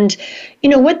dramas and,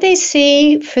 what they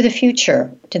see for the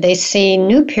future. Do they see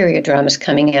new period dramas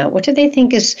coming out? What do they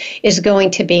think is going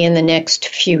to be in the next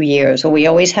few years? Will we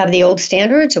always have the old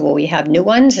standards, or will we have new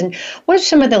ones? And what are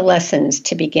some of the lessons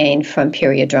to be gained from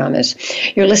period dramas?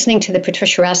 You're listening to the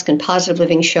Patricia Raskin Positive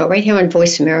Living Show right here on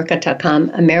VoiceAmerica.com,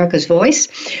 America's Voice.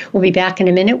 We'll be back in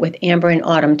a minute with Amber and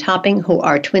Autumn Topping, who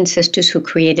are twin sisters who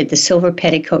created the Silver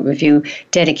Petticoat Review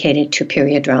dedicated to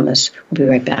period dramas. We'll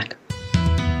be right back.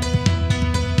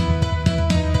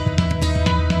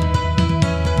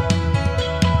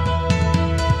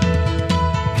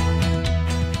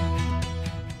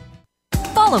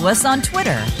 Follow us on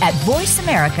Twitter at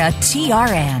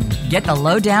VoiceAmericaTRN. Get the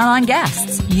lowdown on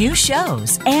guests, new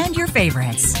shows, and your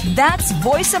favorites. That's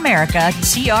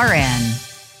VoiceAmericaTRN.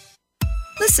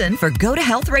 Listen for Go to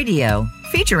Health Radio,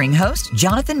 featuring host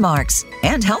Jonathan Marks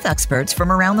and health experts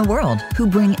from around the world who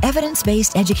bring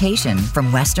evidence-based education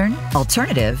from Western,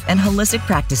 alternative, and holistic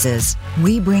practices.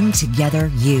 We bring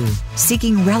together you,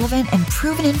 seeking relevant and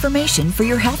proven information for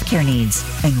your healthcare needs,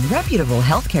 and reputable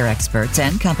healthcare experts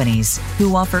and companies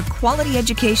who offer quality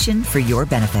education for your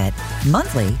benefit.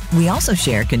 Monthly, we also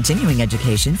share continuing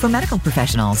education for medical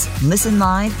professionals. Listen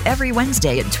live every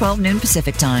Wednesday at 12 noon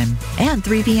Pacific Time and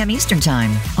 3 p.m. Eastern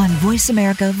Time on Voice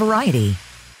America Variety.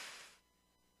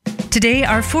 Today,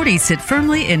 our 40s sit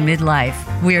firmly in midlife.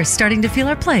 We are starting to feel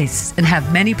our place and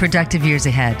have many productive years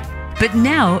ahead. But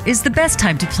now is the best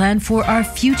time to plan for our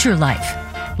future life.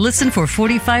 Listen for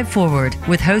 45 Forward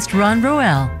with host Ron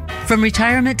Roel. From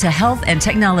retirement to health and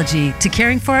technology to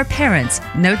caring for our parents,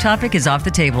 no topic is off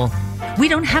the table. We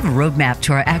don't have a roadmap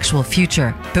to our actual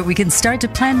future, but we can start to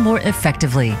plan more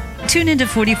effectively. Tune into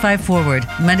 45 Forward,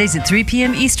 Mondays at 3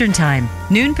 p.m. Eastern Time,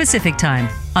 noon Pacific Time,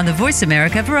 on the Voice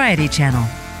America Variety Channel.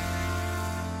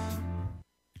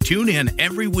 Tune in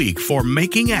every week for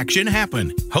Making Action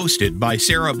Happen, hosted by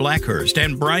Sarah Blackhurst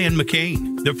and Brian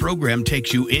McCain. The program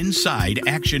takes you inside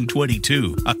Action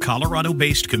 22, a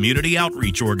Colorado-based community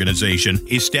outreach organization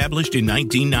established in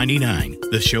 1999.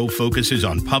 The show focuses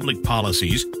on public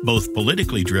policies, both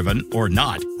politically driven or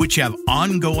not, which have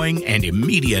ongoing and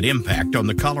immediate impact on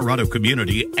the Colorado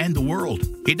community and the world.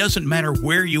 It doesn't matter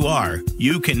where you are,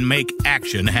 you can make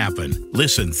action happen.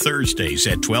 Listen Thursdays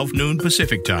at 12 noon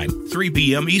Pacific Time, 3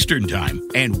 p.m. Eastern Time,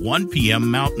 and 1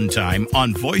 p.m. Mountain Time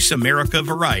on Voice America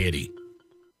Variety.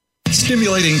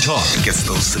 Stimulating talk gets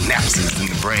those synapses in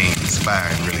the brain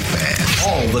firing really fast.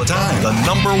 All the time. The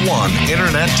 #1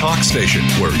 internet talk station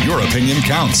where your opinion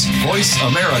counts.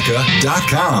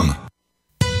 VoiceAmerica.com.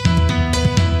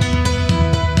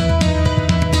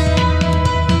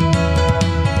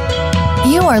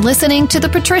 You are listening to The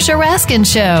Patricia Raskin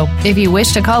Show. If you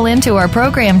wish to call into our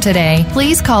program today,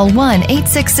 please call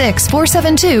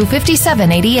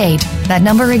 1-866-472-5788. That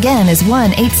number again is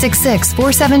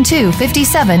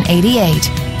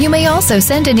 1-866-472-5788. You may also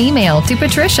send an email to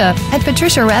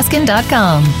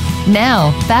patricia@patriciaraskin.com.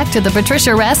 Now, back to The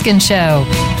Patricia Raskin Show.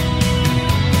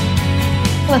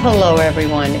 Well, hello,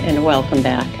 everyone, and welcome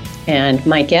back. And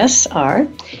my guests are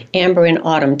Amber and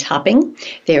Autumn Topping.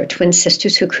 They are twin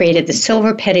sisters who created the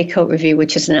Silver Petticoat Review,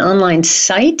 which is an online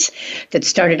site that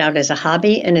started out as a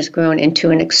hobby and has grown into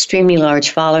an extremely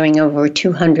large following, over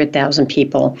 200,000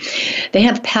 people. They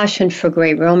have passion for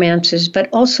great romances, but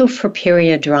also for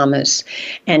period dramas.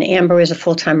 And Amber is a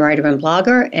full-time writer and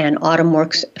blogger, and Autumn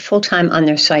works full-time on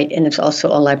their site and is also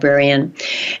a librarian.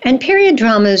 And period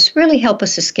dramas really help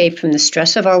us escape from the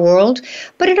stress of our world,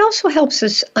 but it also helps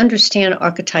us understand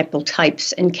archetypal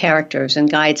types and characters and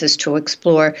guides us to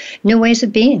explore new ways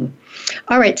of being.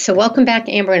 All right, so welcome back,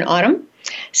 Amber and Autumn.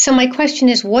 So my question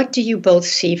is, what do you both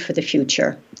see for the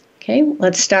future? Okay,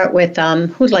 let's start with,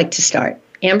 who'd like to start,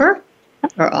 Amber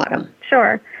or Autumn?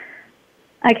 Sure,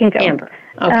 I can go. Amber,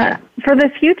 okay. For the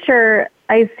future,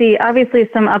 I see obviously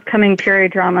some upcoming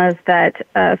period dramas that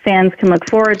fans can look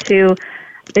forward to.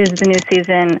 Is the new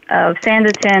season of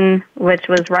Sanditon, which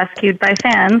was rescued by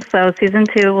fans. So season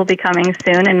 2 will be coming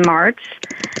soon in March.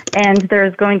 And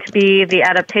there's going to be the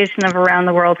adaptation of Around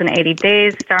the World in 80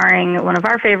 Days, starring one of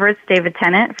our favorites, David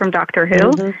Tennant from Doctor Who.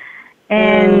 Mm-hmm.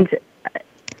 And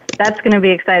that's going to be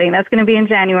exciting. That's going to be in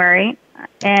January.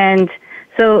 And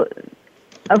so,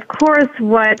 of course,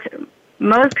 what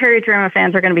most period drama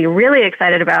fans are going to be really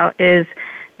excited about is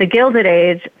The Gilded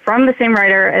Age, from the same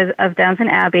writer of Downton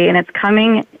Abbey, and it's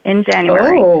coming in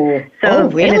January. Oh,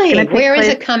 really? Where is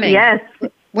it coming? Yes.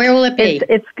 Where will it be?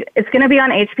 It's going to be on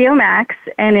HBO Max,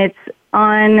 and it's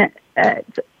on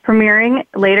premiering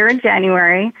later in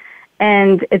January,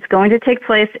 and it's going to take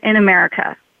place in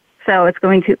America. So it's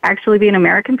going to actually be an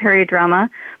American period drama,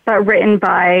 but written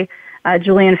by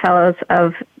Julian Fellows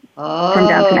from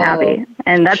Downton Abbey,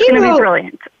 and that's going to be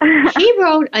brilliant. He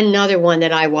wrote another one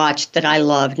that I watched that I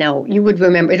love. Now, you would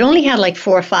remember, it only had like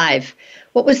 4 or 5.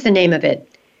 What was the name of it?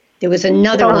 There was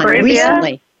another one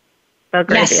recently.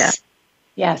 Belgravia.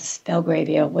 Yes,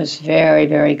 Belgravia was very,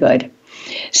 very good.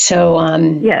 So,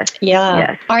 yes.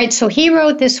 All right, so he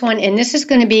wrote this one, and this is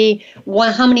going to be,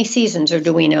 how many seasons, or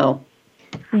do we know?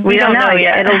 We don't know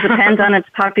yet. It'll depend on its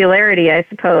popularity, I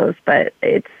suppose, but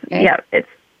it's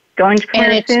going to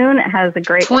premiere soon. It has a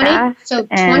great cast. So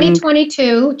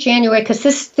 2022, January, because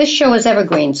this show is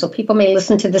evergreen, so people may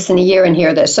listen to this in a year and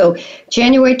hear this. So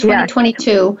January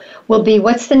 2022 will be,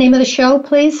 what's the name of the show,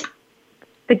 please?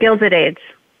 The Gilded Age.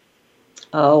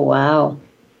 Oh, wow.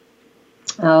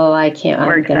 Oh, I'm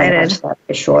going to watch that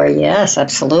for sure. Yes,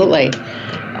 absolutely.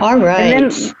 All right.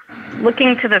 And then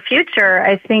looking to the future,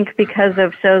 I think because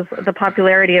of the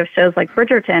popularity of shows like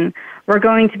Bridgerton, we're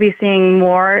going to be seeing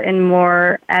more and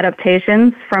more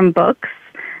adaptations from books,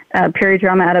 period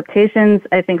drama adaptations.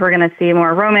 I think we're going to see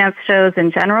more romance shows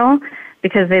in general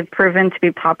because they've proven to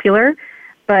be popular.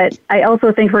 But I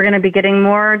also think we're going to be getting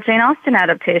more Jane Austen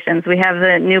adaptations. We have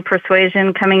the new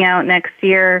Persuasion coming out next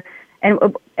year,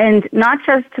 and not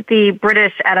just the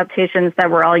British adaptations that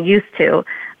we're all used to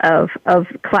of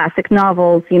classic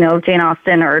novels, Jane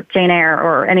Austen or Jane Eyre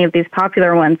or any of these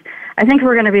popular ones. I think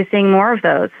we're going to be seeing more of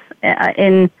those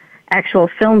in actual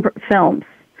films.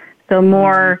 So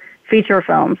more feature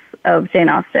films of Jane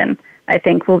Austen, I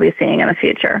think we'll be seeing in the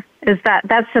future.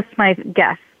 That's just my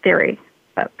guess, theory.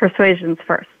 But Persuasion's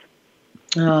first.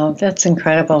 Oh, that's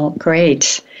incredible.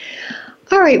 Great.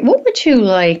 All right, what would you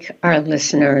like our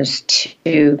listeners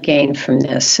to gain from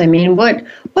this? I mean,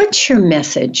 what's your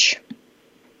message?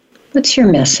 What's your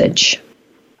message?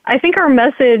 I think our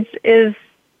message is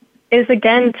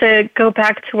again to go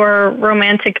back to our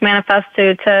romantic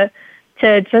manifesto, to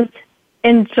just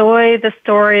enjoy the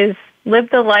stories, live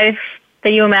the life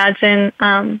that you imagine,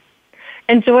 and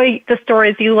enjoy the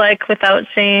stories you like without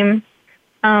shame.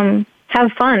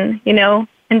 Have fun,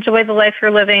 enjoy the life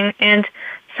you're living, and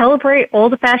celebrate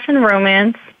old-fashioned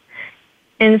romance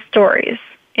in stories.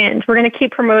 And we're going to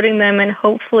keep promoting them, and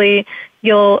hopefully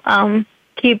you'll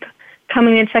keep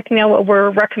coming and checking out what we're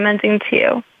recommending to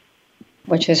you.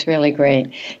 Which is really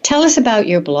great. Tell us about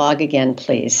your blog again,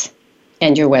 please,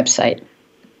 and your website.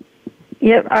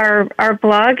 Yep, our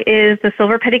blog is the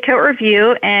Silver Petticoat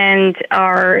Review, and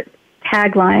our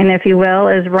tagline, if you will,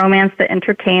 is romance that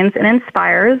entertains and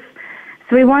inspires.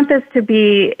 So we want this to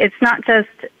be, it's not just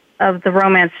of the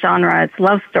romance genre, it's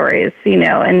love stories,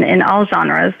 in all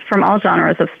genres, from all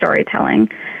genres of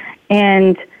storytelling.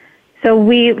 And so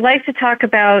we like to talk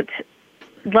about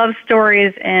love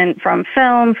stories from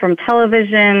film, from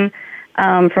television,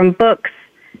 from books,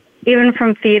 even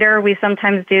from theater. We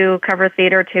sometimes do cover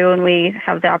theater too when we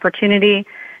have the opportunity.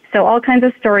 So all kinds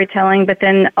of storytelling, but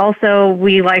then also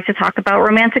we like to talk about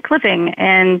romantic living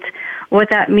and what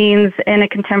that means in a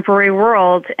contemporary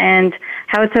world, and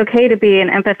how it's okay to be an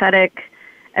empathetic,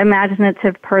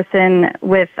 imaginative person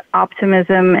with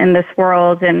optimism in this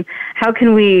world, and how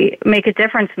can we make a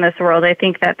difference in this world. I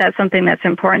think that that's something that's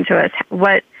important to us.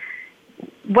 What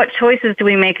choices do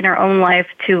we make in our own life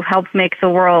to help make the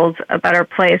world a better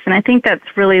place? And I think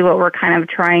that's really what we're kind of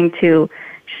trying to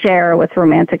share with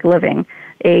romantic living.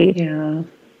 A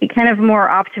kind of more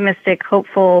optimistic,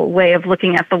 hopeful way of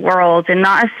looking at the world, and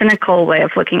not a cynical way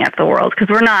of looking at the world, because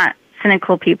we're not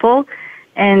cynical people.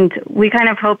 And we kind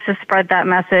of hope to spread that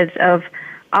message of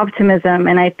optimism.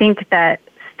 And I think that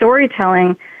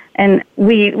storytelling, and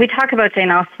we talk about Jane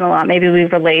Austen a lot, maybe we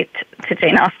relate to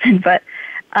Jane Austen, but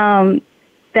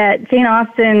that Jane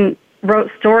Austen wrote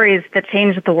stories that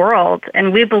changed the world,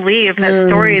 and we believe that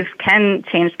stories can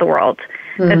change the world,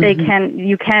 that they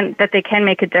can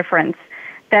make a difference,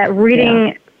 that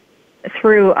reading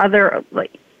through other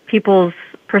people's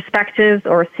perspectives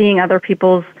or seeing other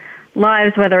people's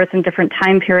lives, whether it's in different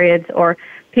time periods or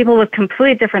people with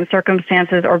completely different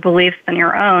circumstances or beliefs than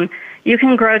your own, you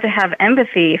can grow to have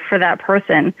empathy for that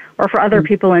person or for other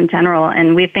people in general.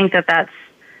 And we think that that's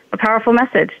a powerful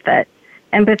message, that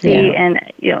empathy and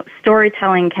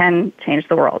storytelling can change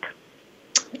the world.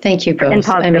 Thank you both.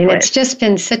 It's just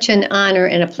been such an honor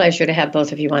and a pleasure to have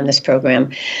both of you on this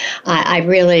program. I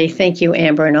really thank you,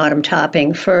 Amber and Autumn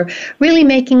Topping, for really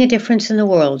making a difference in the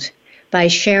world by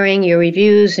sharing your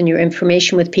reviews and your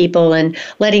information with people and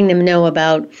letting them know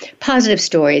about positive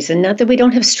stories, and not that we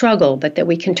don't have struggle, but that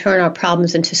we can turn our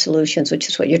problems into solutions, which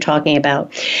is what you're talking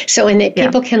about. So, and that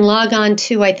people can log on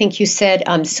to, I think you said,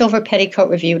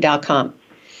 silverpetticoatreview.com.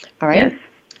 All right? Yes.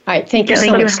 All right. Thank you so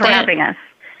much. Thank you for having us.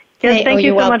 Yes, thank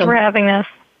you so much for having us.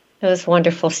 That was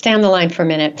wonderful. Stay on the line for a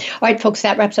minute. All right, folks,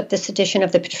 that wraps up this edition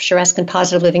of the Patricia Raskin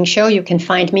Positive Living Show. You can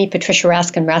find me, Patricia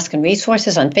Raskin, Raskin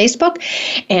Resources on Facebook.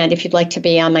 And if you'd like to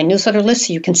be on my newsletter list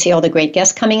so you can see all the great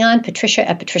guests coming on,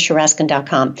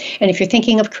 patricia@patriciaraskin.com. And if you're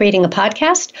thinking of creating a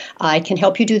podcast, I can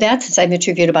help you do that, since I've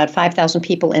interviewed about 5,000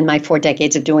 people in my 4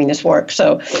 decades of doing this work.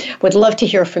 So would love to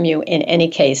hear from you in any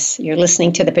case. You're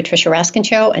listening to the Patricia Raskin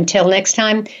Show. Until next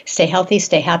time, stay healthy,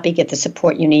 stay happy, get the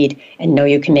support you need, and know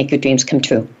you can make your dreams come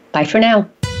true. Bye for now.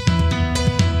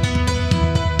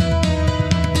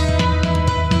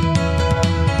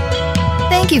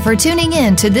 Thank you for tuning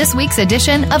in to this week's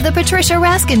edition of The Patricia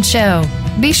Raskin Show.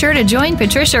 Be sure to join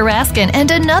Patricia Raskin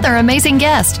and another amazing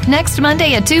guest next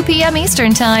Monday at 2 p.m.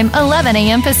 Eastern Time, 11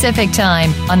 a.m. Pacific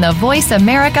Time on the Voice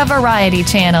America Variety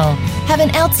Channel. Have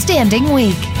an outstanding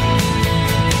week.